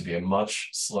found it to be a much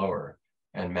slower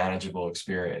and manageable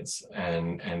experience,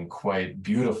 and quite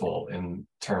beautiful in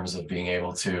terms of being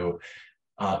able to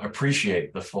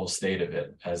appreciate the full state of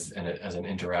it as an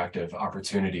interactive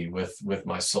opportunity with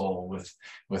my soul,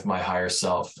 with my higher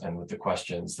self, and with the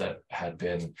questions that had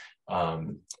been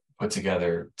put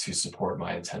together to support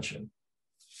my intention.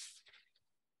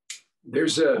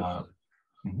 There's another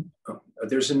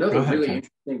really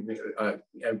interesting.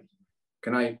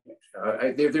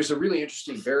 There's a really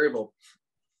interesting variable.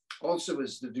 Also,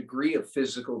 is the degree of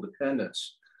physical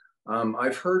dependence.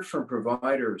 I've heard from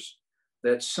providers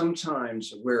that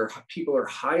sometimes where people are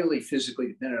highly physically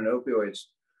dependent on opioids,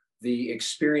 the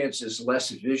experience is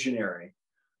less visionary,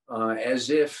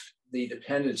 as if the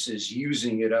dependence is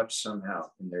using it up somehow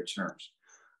in their terms.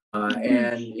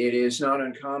 And it is not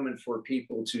uncommon for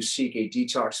people to seek a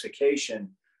detoxification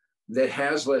that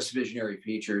has less visionary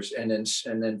features, and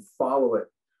then follow it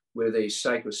with a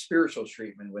psycho-spiritual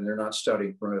treatment when they're not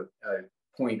studying from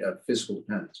a point of physical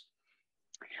dependence.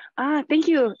 Thank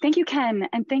you, Ken,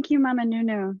 and thank you, Mama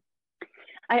Nunu.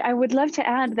 I would love to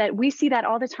add that we see that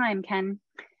all the time, Ken,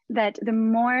 that the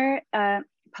more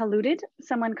polluted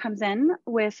someone comes in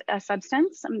with a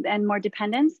substance and more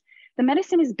dependence, the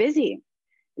medicine is busy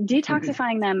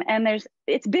detoxifying them, and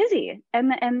it's busy,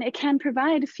 and it can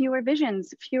provide fewer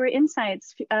visions, fewer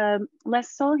insights,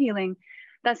 less soul healing.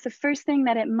 That's the first thing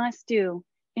that it must do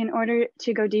in order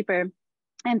to go deeper.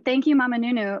 And thank you, Mama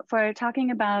Nunu, for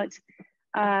talking about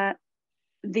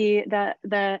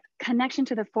the connection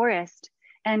to the forest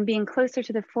and being closer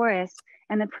to the forest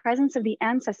and the presence of the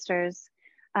ancestors.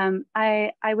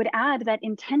 I would add that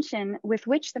intention with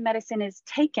which the medicine is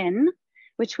taken,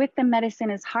 which with the medicine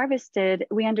is harvested,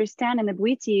 we understand in the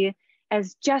Bwiti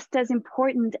as just as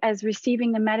important as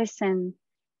receiving the medicine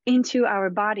into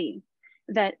our body.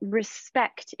 That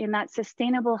respect in that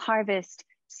sustainable harvest,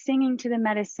 singing to the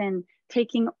medicine,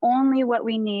 taking only what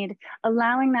we need,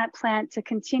 allowing that plant to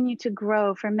continue to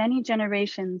grow for many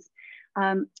generations.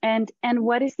 And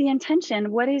what is the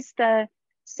intention? What is the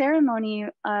ceremony?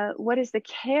 What is the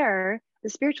care, the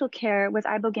spiritual care with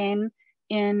Ibogaine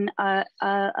in a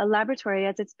laboratory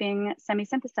as it's being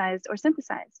semi-synthesized or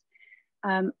synthesized?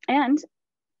 And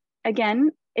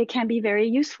again, it can be very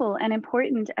useful and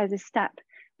important as a step.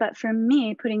 But for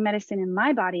me, putting medicine in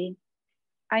my body,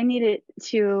 I need it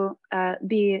to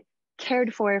be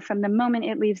cared for from the moment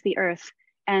it leaves the earth,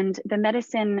 and the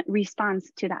medicine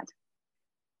responds to that.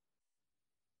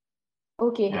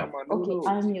 Okay, Yeah. okay,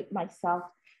 I'll mute myself.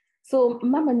 So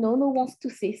Mama Nono wants to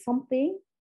say something.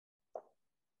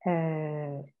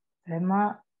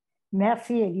 Vraiment,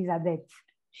 merci Elisabeth.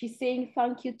 She's saying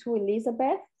thank you to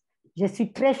Elizabeth. Je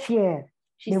suis très fière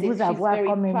She de says vous avoir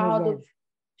comme une élève.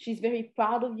 She's very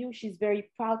proud of you. She's very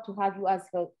proud to have you as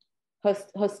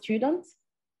her student.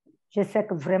 Je sais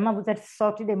que vraiment vous êtes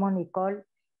sorti de mon école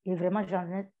et vraiment j'en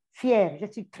ai fière. Je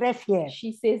suis très fière.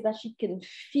 She says that she can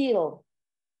feel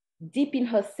deep in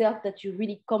herself that you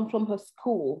really come from her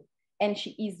school, and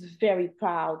she is very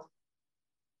proud.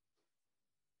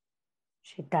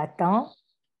 Je t'attends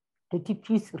que tu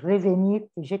puisses revenir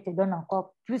et je te donne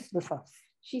encore plus de force.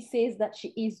 She says that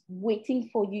she is waiting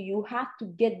for you. You have to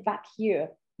get back here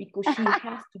because she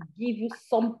has to give you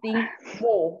something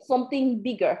more, something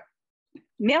bigger.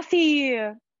 Merci.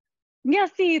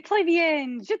 Merci, très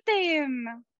bien. Je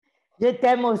t'aime. Je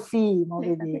t'aime aussi, mon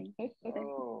bébé.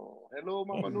 Oh, hello,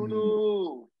 Mama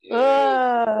Nunu.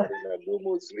 Yeah,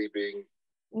 Numu sleeping.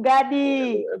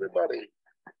 Gadi. Hello, everybody.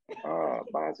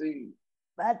 Basi.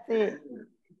 Basi.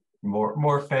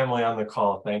 More family on the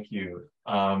call. Thank you.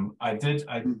 I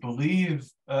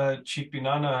believe Chief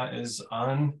Binana is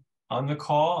on the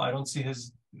call. I don't see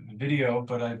his video,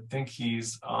 but I think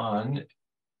he's on.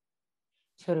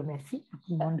 Je remercie tout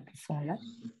le monde qui sont là.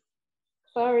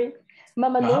 Sorry,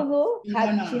 Mama Nono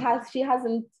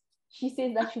she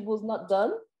says that she was not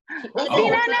done. She also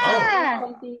wanted to say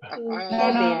something to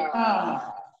Kevin.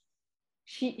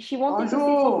 She wanted to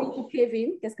say something to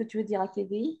Kevin. Qu'est-ce que tu veux dire à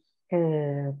Kevin?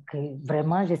 Que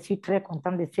vraiment, je suis très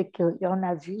contente de ce qu'on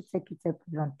a vu, ce qui s'est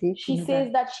présenté. She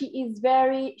says that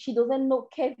she doesn't know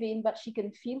Kevin, but she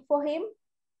can feel for him,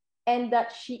 and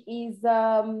that she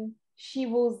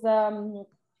was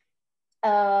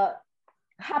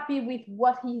happy with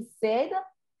what he said,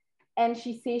 and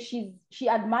she says she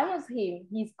admires him.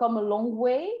 He's come a long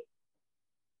way,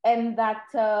 and that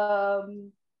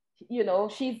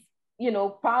she's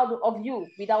proud of you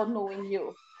without knowing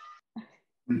you.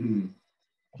 Mm-hmm.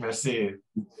 Merci.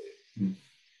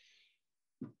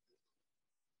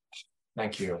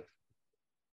 Thank you.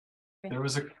 There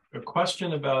was a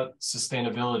question about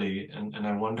sustainability, and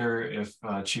I wonder if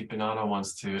Chief Binana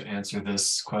wants to answer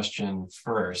this question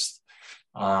first,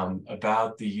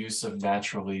 about the use of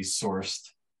naturally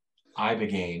sourced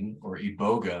Ibogaine or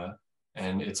Iboga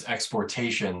and its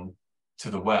exportation to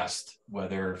the West,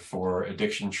 whether for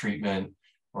addiction treatment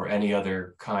or any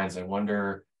other kinds. I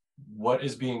wonder what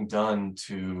is being done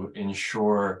to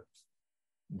ensure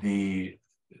the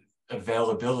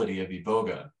availability of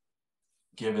Iboga,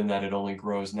 given that it only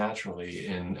grows naturally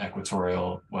in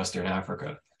equatorial Western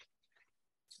Africa.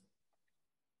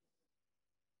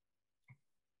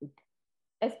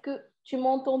 Est-ce que tu m'as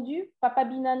entendu, Papa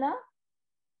Binana?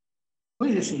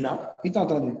 Oui, je suis là. Il t'a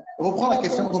entendu. Reprends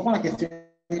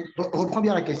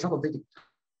bien la question.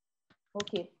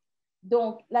 Ok.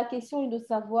 Donc, la question est de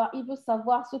savoir, il veut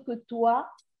savoir ce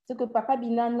que Papa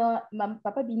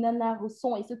Binana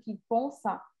ressent et ce qu'il pense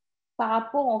par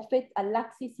rapport en fait à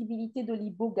l'accessibilité de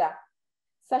l'Iboga.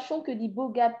 Sachant que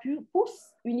l'Iboga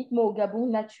pousse uniquement au Gabon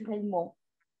naturellement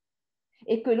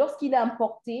et que lorsqu'il est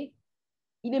importé,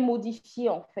 il est modifié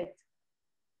en fait.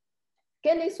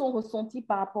 Quel est son ressenti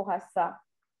par rapport à ça?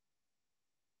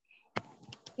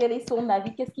 Quel est son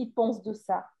avis? Qu'est-ce qu'il pense de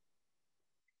ça?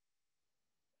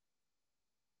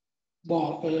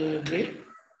 Bon,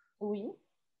 oui.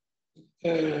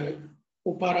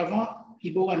 Auparavant,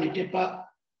 l'Iboga n'était pas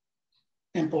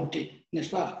importé,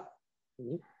 n'est-ce pas?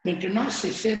 Oui. Maintenant,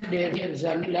 c'est ces dernières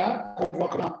années-là qu'on voit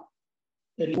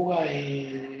que l'Iboga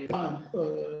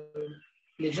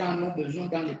les gens en ont besoin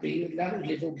dans les pays, là,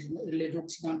 les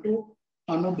Occidentaux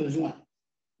en ont besoin.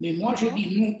 Mais moi, je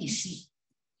dis, nous, ici,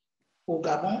 au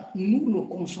Gabon, nous le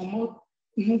consommons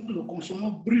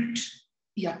brut.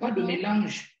 Il n'y a pas de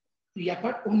mélange.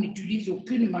 On n'utilise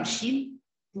aucune machine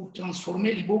pour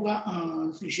transformer l'Iboga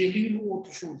en gélule ou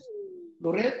autre chose. Le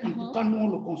reste, en tout cas, nous, on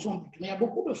le consomme. Mais il y a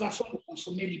beaucoup de façons de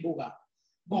consommer l'Iboga.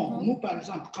 Bon, nous, par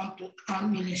exemple,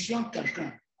 en initiant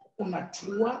quelqu'un, on a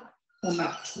trois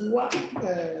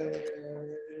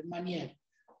manières.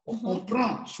 On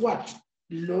prend soit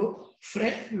le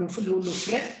frais,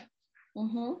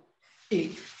 et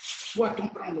soit on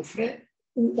prend le frais,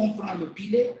 ou on prend le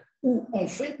pilet, ou on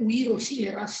fait cuire aussi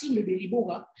les racines de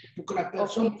l'Iboga pour que la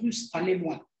personne puisse aller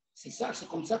loin. C'est ça, c'est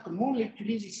comme ça que nous on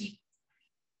l'utilise ici.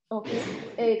 Ok.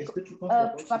 Et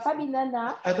Papa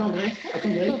Binana, attendez.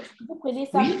 Vous prenez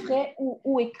ça frais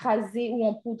ou écrasé ou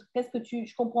en poudre? Qu'est-ce que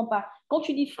je comprends pas. Quand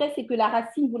tu dis frais, c'est que la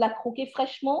racine, vous la croquez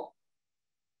fraîchement?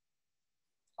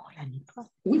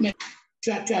 Oui, mais tu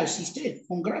as assisté.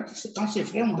 On gratte. Quand c'est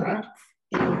frais, on gratte.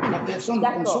 Et la personne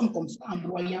le consomme comme ça en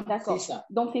broyant, c'est ça.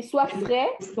 Donc, c'est soit frais,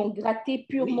 donc gratté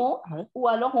purement, ou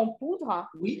alors en poudre.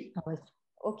 Oui.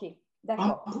 Ok,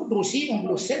 d'accord. En poudre aussi, on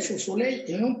le sèche au soleil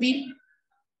et on pile.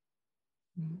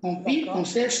 On pile, on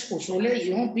sèche au soleil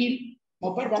et on pile.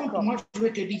 Bon, par contre, moi, je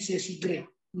vais te dire ceci, Gré.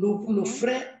 Le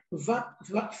frais va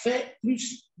faire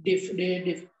plus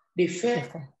d'effet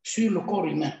sur le corps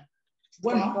humain.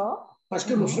 Voilà. Parce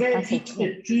que le frais, vite,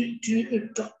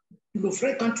 le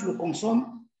frais, quand tu le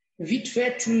consommes, vite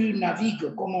fait, tu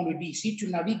navigues, comme on le dit. Si tu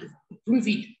navigues plus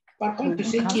vite. Par contre,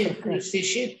 ce qui est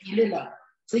séché, pilé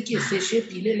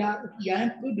là, il y a un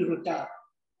peu de retard.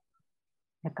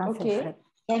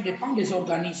 Ça dépend des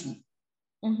organismes.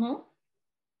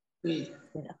 Oui.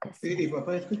 Et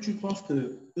papa, est-ce que tu penses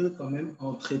que eux, quand même,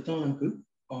 en traitant un peu,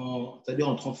 c'est-à-dire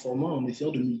en transformant, en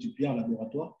essayant de multiplier en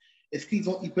laboratoire, est-ce qu'ils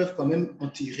peuvent quand même en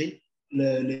tirer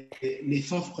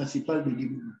l'essence principale de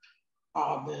l'Iboga?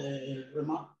 Ah ben,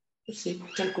 vraiment, c'est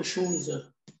quelque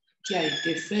chose qui a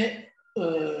été fait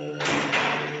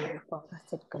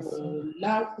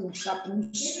là où ça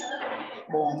pousse.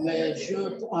 Bon, mais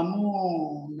à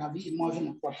mon avis, moi, je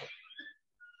ne crois pas.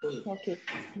 Oui. Ok.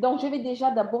 Donc, je vais déjà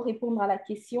d'abord répondre à la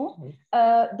question.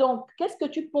 Donc, qu'est-ce que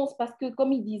tu penses? Parce que,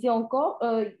 comme il disait encore,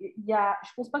 je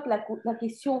ne pense pas que la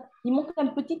question, il manque un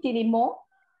petit élément.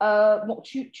 Bon,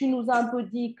 tu nous as un peu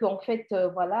dit qu'en fait,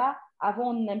 voilà,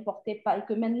 avant, on n'importait pas et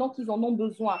que maintenant qu'ils en ont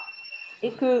besoin.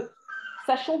 Et que,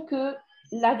 sachant que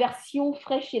la version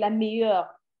fraîche est la meilleure,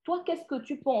 toi, qu'est-ce que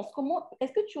tu penses?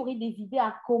 Est-ce que tu aurais des idées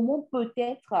à comment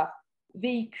peut-être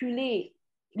véhiculer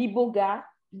l'Iboga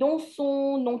dans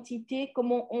son entité,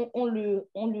 comment on le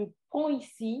prend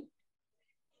ici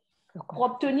pour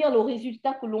obtenir le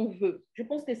résultat que l'on veut? Je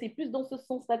pense que c'est plus dans ce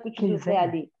sens-là que tu devrais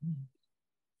aller.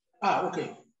 Ah, ok.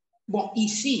 Bon,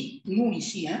 ici, nous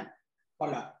ici, hein,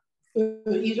 voilà,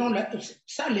 ils ont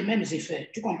ça les mêmes effets,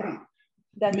 tu comprends?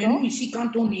 Mais nous ici,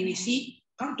 quand on initie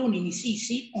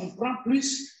ici, on prend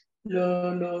plus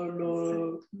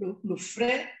le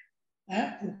frais,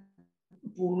 hein,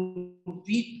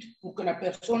 pour que la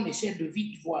personne essaie de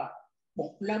vite voir.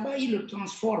 Bon, là-bas, ils le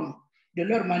transforment de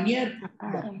leur manière.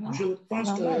 Bon, je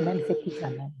pense que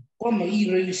comme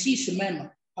ils réussissent même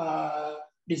à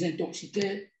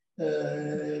désintoxiquer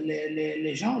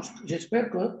les gens, j'espère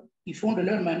qu'ils font de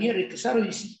leur manière et que ça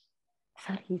réussit.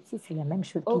 Ça réussit, c'est la même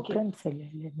chose qu'ils prennent, c'est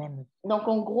le même. Donc,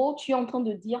 en gros, tu es en train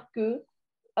de dire que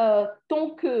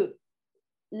tant que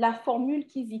la formule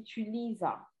qu'ils utilisent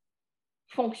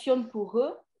fonctionne pour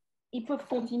eux, ils peuvent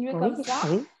continuer comme ça?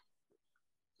 Oui.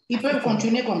 Ils peuvent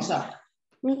continuer comme ça.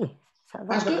 Oui, ça va.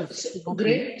 Parce que,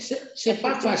 Gré, c'est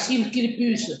pas facile qu'ils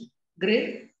puissent.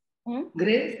 Gré,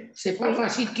 c'est pas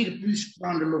facile qu'ils puissent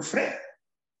prendre le frais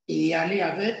et aller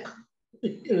avec.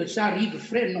 Ça arrive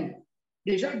frais, non.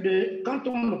 Déjà, quand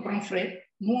on le prend frais,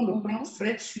 nous, on le prend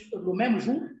frais sur le même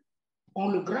jour, on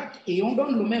le gratte et on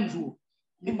donne le même jour.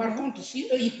 Mais par contre, si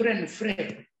eux, ils prennent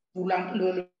frais pour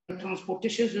le transporter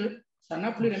chez eux, ça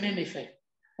n'a plus le même effet.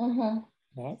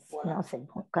 Yes. Voilà. Non, c'est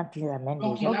bon. Quand ils amènent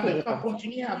donc, les gens, ils n'avaient pas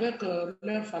continué avec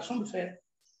leur façon de faire.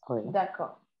 Oui.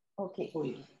 D'accord. OK.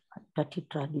 Oui. Toi, tu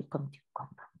traduis comme tu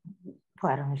comprends. Pour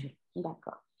arranger.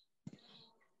 D'accord.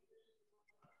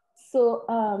 So,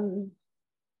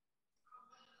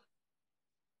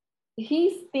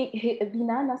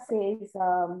 Binana says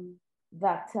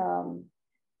that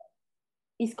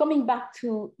he's coming back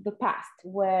to the past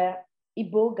where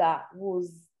Iboga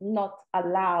was not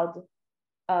allowed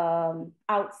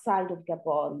outside of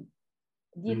Gabon.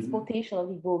 The exportation of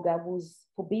Iboga was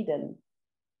forbidden.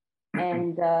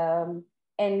 And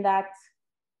that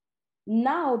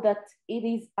now that it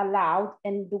is allowed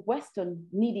and the Western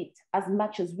need it as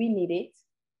much as we need it,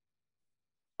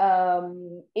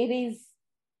 it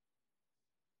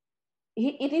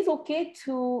is okay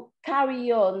to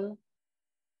carry on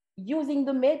using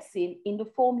the medicine in the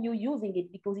form you're using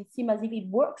it because it seems as if it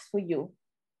works for you.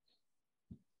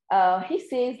 He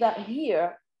says that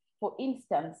here, for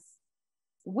instance,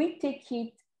 we take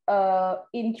it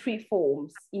in three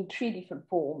different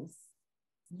forms.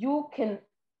 You can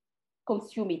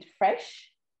consume it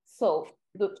fresh. So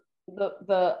the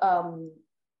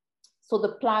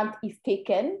plant is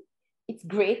taken, it's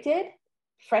grated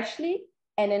freshly,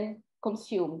 and then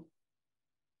consumed.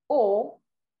 Or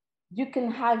you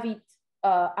can have it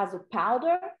as a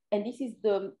powder, and this is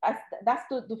that's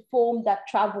the form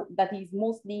that is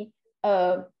mostly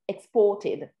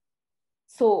exported.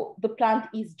 So the plant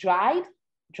is dried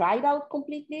out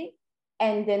completely,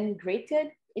 and then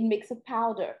grated. It makes a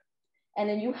powder, and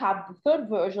then you have the third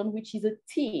version, which is a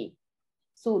tea.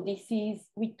 So this is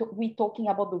we're talking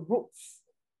about the roots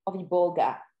of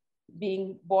Iboga.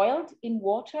 being boiled in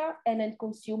water and then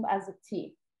consumed as a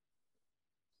tea,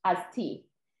 as tea.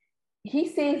 He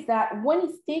says that when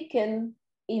it's taken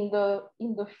in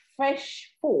the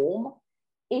fresh form,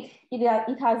 it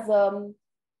has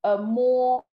a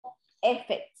more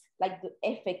effect. Like the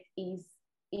effect is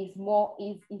more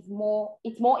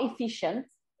efficient.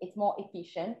 It's more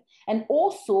efficient, and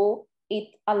also it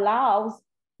allows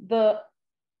the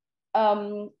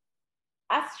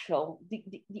astral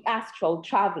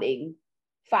traveling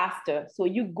faster. So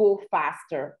you go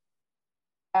faster,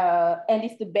 and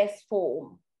it's the best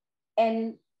form.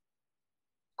 And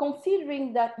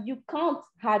considering that you can't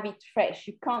have it fresh,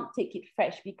 you can't take it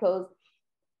fresh because,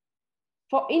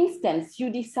 for instance, you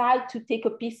decide to take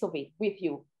a piece of it with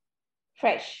you,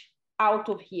 fresh, out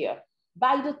of here.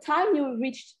 By the time you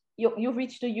reach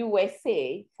the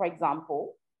USA, for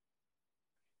example,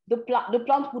 the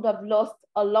plant would have lost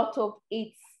a lot of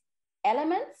its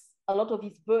elements, a lot of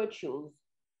its virtues,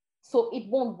 so it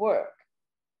won't work.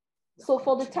 So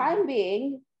for the time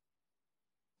being,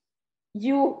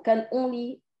 you can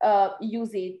only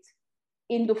use it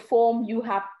in the form you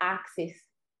have access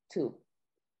to.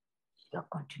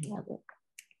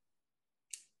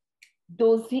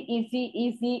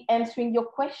 Is he answering your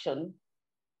question?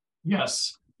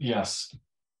 Yes, yes,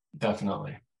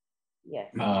 definitely.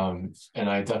 Yes. And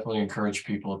I definitely encourage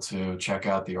people to check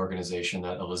out the organization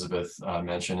that Elizabeth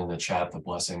mentioned in the chat, the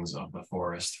Blessings of the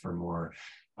Forest, for more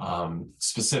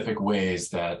specific ways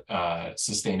that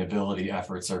sustainability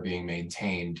efforts are being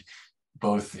maintained,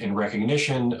 both in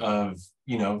recognition of,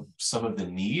 you know, some of the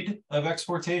need of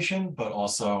exportation, but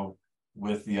also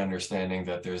with the understanding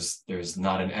that there's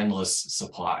not an endless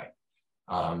supply,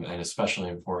 and especially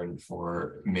important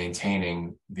for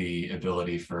maintaining the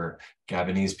ability for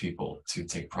Gabonese people to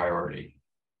take priority.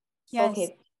 Yes.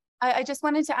 Okay. I just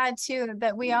wanted to add too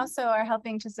that we also are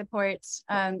helping to support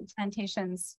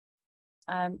plantations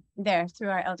there through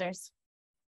our elders.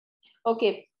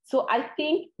 Okay, so I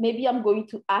think maybe I'm going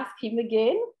to ask him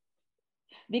again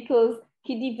because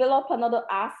he developed another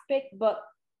aspect, but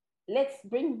let's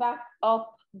bring back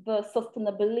up the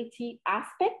sustainability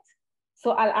aspect.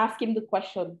 So I'll ask him the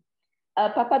question.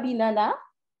 Papa Binana,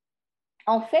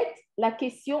 en fait, la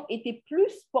question était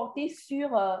plus portée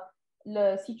sur,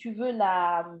 si tu veux,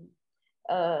 la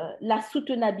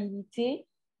soutenabilité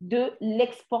de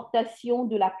l'exportation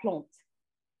de la plante.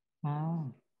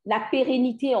 La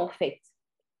pérennité, en fait.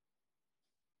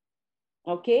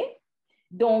 OK?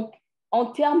 Donc, en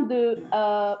termes de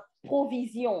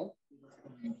provision,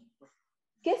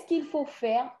 qu'est-ce qu'il faut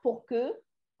faire pour que,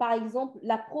 par exemple,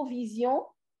 la provision,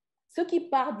 ceux qui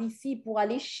partent d'ici pour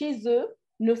aller chez eux,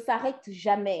 ne s'arrêtent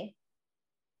jamais?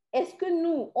 Est-ce que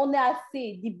nous, on a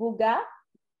assez d'Iboga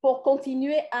pour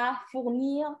continuer à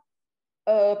fournir,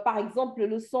 par exemple,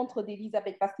 le centre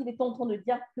d'Elisabeth? Parce qu'il est en train de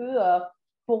dire que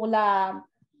pour la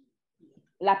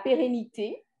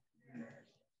pérennité,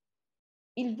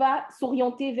 il va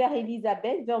s'orienter vers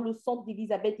Elisabeth, vers le centre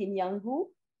d'Elisabeth et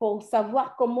Nyangou, pour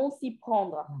savoir comment s'y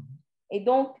prendre. Et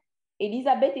donc,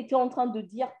 Elisabeth était en train de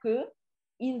dire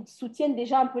qu'ils soutiennent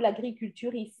déjà un peu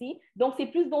l'agriculture ici. Donc, c'est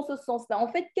plus dans ce sens-là.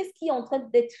 En fait, qu'est-ce qui est en train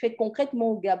d'être fait concrètement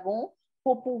au Gabon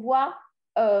pour pouvoir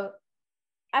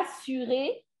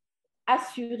assurer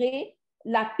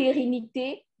la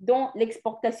pérennité dans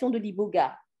l'exportation de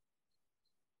l'Iboga?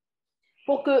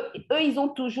 Pour qu'eux, ils ont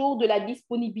toujours de la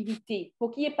disponibilité,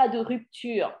 pour qu'il n'y ait pas de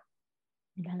rupture.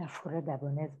 Dans la forêt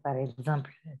gabonaise, par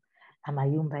exemple, à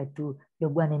Mayumba et tout, le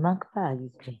bois ne manque pas à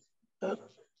Ukraine.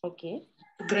 OK.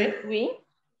 Gré? Oui.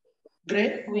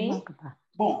 Gré? Oui. Ne manque pas.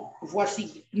 Bon,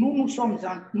 voici. Nous sommes en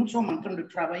train de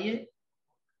travailler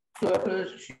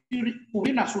pour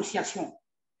une association.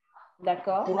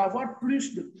 D'accord. Pour avoir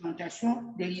plus de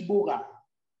plantations de l'Iboga.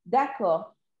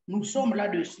 D'accord. Nous sommes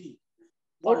là-dessus.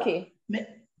 Voilà. OK.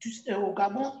 Mais tu sais, au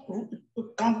Gabon,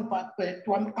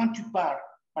 quand tu parles,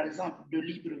 par exemple, de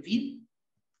Libreville,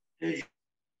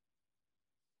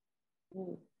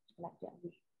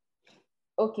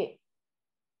 OK.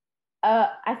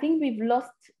 I think we've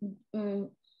lost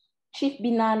Chief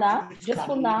Binana just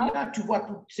for now. Là, tu vois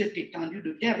toute cette étendue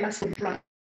de terre, là, c'est le plan.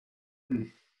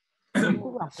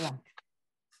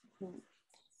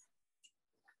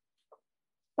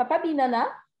 Papa Binana?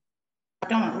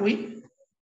 Attends, oui.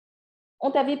 On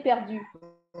t'avait perdu.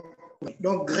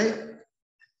 Donc, Gré.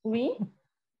 Oui.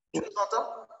 Tu nous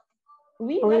entends?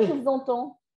 Oui, là, je vous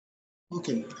entends. OK.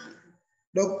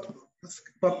 Donc,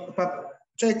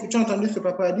 tu as entendu ce que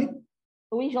papa a dit?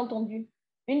 Oui, j'ai entendu.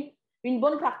 Une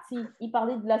bonne partie. Il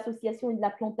parlait de l'association et de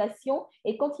la plantation.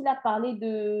 Et quand il a parlé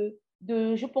de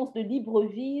je pense, de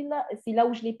Libreville, c'est là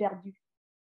où je l'ai perdu.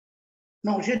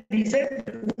 Non, je disais,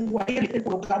 vous voyez,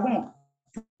 au Gabon,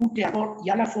 tout est alors, il y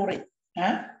a la forêt.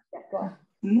 Hein?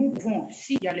 Nous pouvons,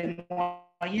 s'il y a les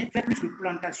moyens, faire plus de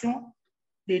plantation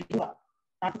des bois.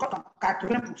 En tout cas,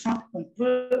 80%, on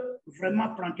peut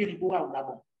vraiment planter les bois au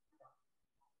Gabon.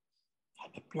 Il y a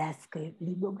des places que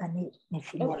l'Iboga n'est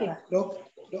fini Voilà. pas. Donc,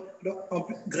 en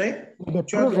plus, Greg, Il y a des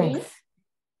tu as provinces.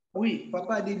 Oui,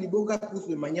 papa a dit l'Iboga pousse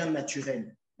de manière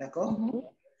naturelle, d'accord?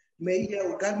 Mais il y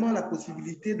a également la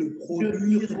possibilité de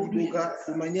produire l'Iboga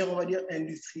de manière, on va dire,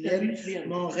 industrielle,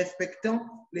 mais en respectant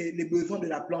les besoins de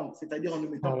la plante, c'est-à-dire en ne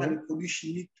mettant pas les produits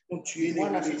chimiques qui vont tuer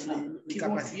les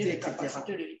capacités, etc.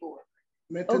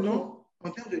 Maintenant,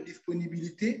 en termes de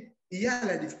disponibilité, il y a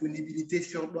la disponibilité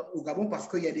au Gabon parce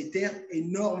qu'il y a des terres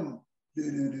énormes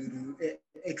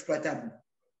exploitables.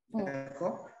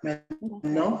 D'accord?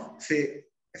 Maintenant,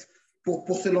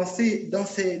 pour se lancer dans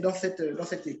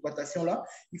cette exploitation-là,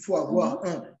 il faut avoir,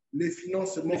 les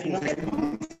financements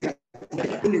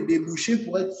pour les débouchés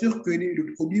pour être sûr que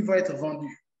le produit va être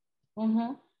vendu.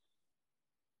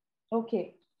 Ok,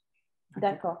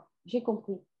 d'accord, j'ai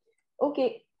compris. Ok,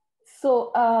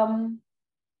 so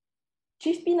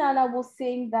Chief Pinana was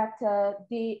saying that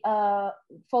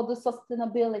for the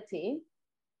sustainability,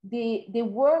 they're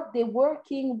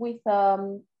working with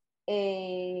an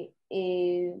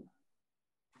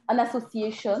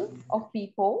association of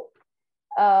people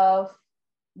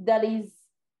that is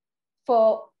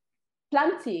for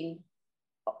planting.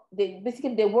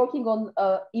 Basically, they're working on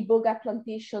a Iboga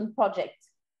plantation project.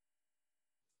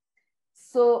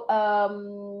 So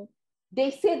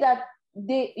they say that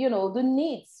the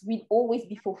needs will always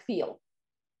be fulfilled.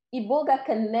 Iboga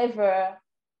can never,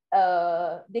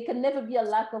 there can never be a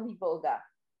lack of Iboga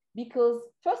because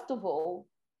first of all,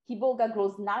 Iboga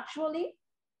grows naturally.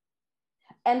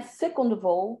 And second of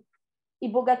all,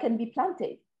 Iboga can be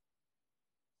planted.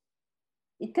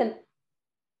 It can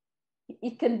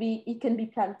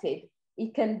be planted.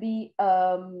 It can be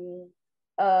at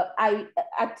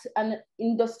an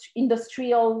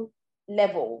industrial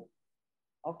level.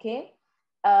 Okay.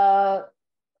 On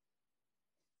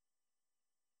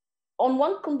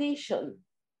one condition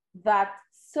that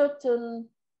certain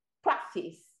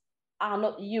practices are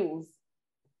not used.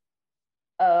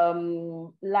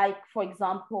 Like, for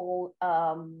example,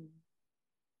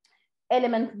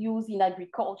 elements used in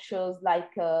agriculture,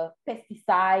 like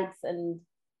pesticides and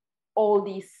all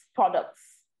these products.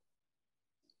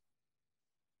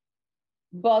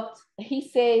 But he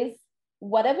says,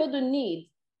 whatever the need,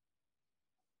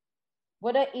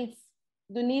 whether it's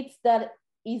the needs that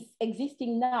is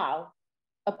existing now,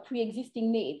 a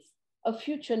pre-existing needs, a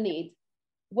future need,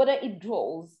 whether it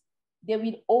grows, there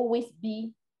will always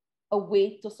be a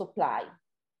way to supply.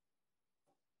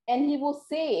 And he was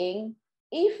saying,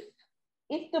 if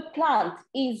the plant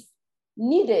is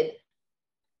needed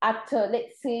at,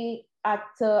 let's say, at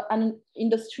an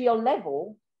industrial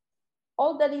level,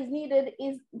 all that is needed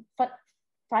is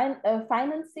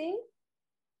financing,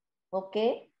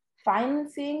 okay?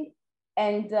 Financing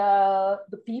and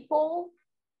the people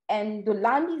and the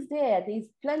land is there. There's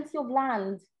plenty of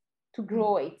land to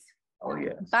grow it. Oh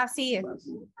yeah. Basti.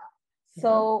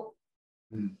 So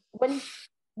when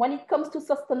it comes to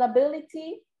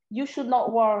sustainability, you should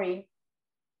not worry.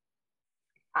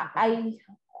 I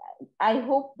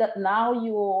hope that now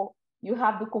you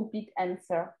have the complete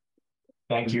answer.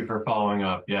 Thank you for following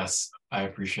up. Yes, I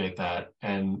appreciate that.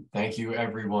 And thank you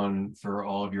everyone for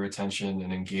all of your attention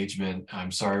and engagement.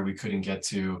 I'm sorry we couldn't get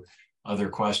to other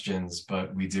questions,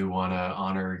 but we do want to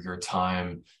honor your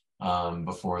time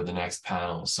before the next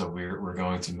panel. So we're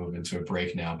going to move into a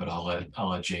break now, but I'll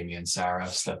let Jamie and Sarah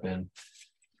step in.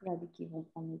 Thank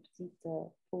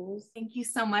you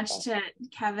so much to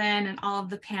Kevin and all of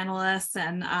the panelists.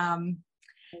 And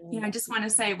I just want to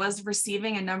say I was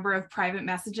receiving a number of private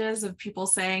messages of people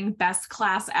saying best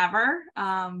class ever.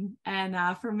 And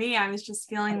for me, I was just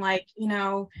feeling like,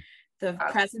 the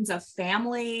presence of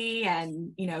family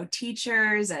and,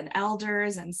 teachers and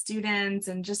elders and students,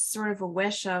 and just sort of a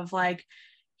wish of like,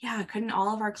 yeah, couldn't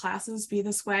all of our classes be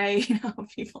this way?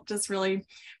 People just really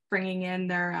bringing in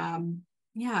their,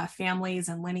 families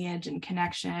and lineage and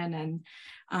connection.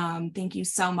 And thank you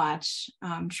so much,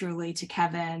 truly, to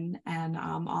Kevin and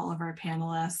all of our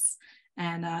panelists,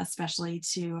 and especially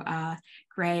to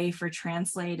Gray for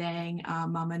translating,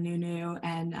 Mama Nunu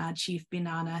and Chief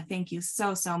Binana. Thank you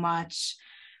so, so much.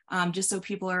 Just so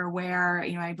people are aware,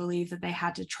 I believe that they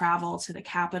had to travel to the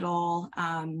capital,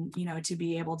 to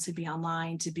be able to be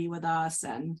online, to be with us,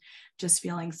 and just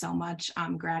feeling so much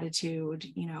gratitude,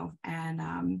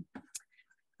 and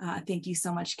Thank you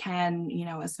so much, Ken,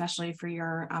 especially for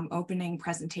your opening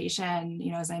presentation.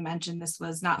 As I mentioned, this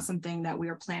was not something that we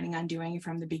were planning on doing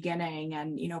from the beginning.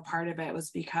 And, part of it was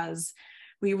because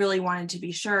we really wanted to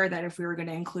be sure that if we were going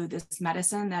to include this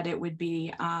medicine, that it would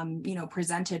be,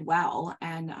 presented well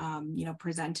and,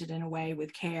 presented in a way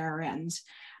with care. And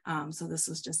so this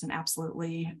was just an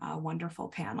absolutely wonderful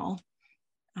panel.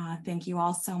 Thank you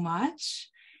all so much.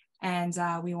 And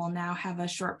we will now have a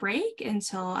short break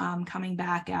until coming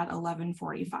back at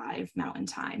 11:45 Mountain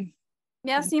Time.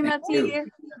 Merci, Mati.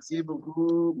 Merci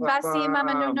beaucoup. Basi,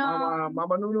 Mama Nuno.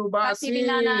 Mama Nuno, Basi,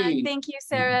 Binana. Thank you,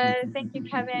 Sarah. Thank you,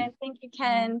 Kevin. Thank you,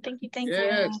 Ken. Thank you.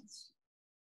 Yes.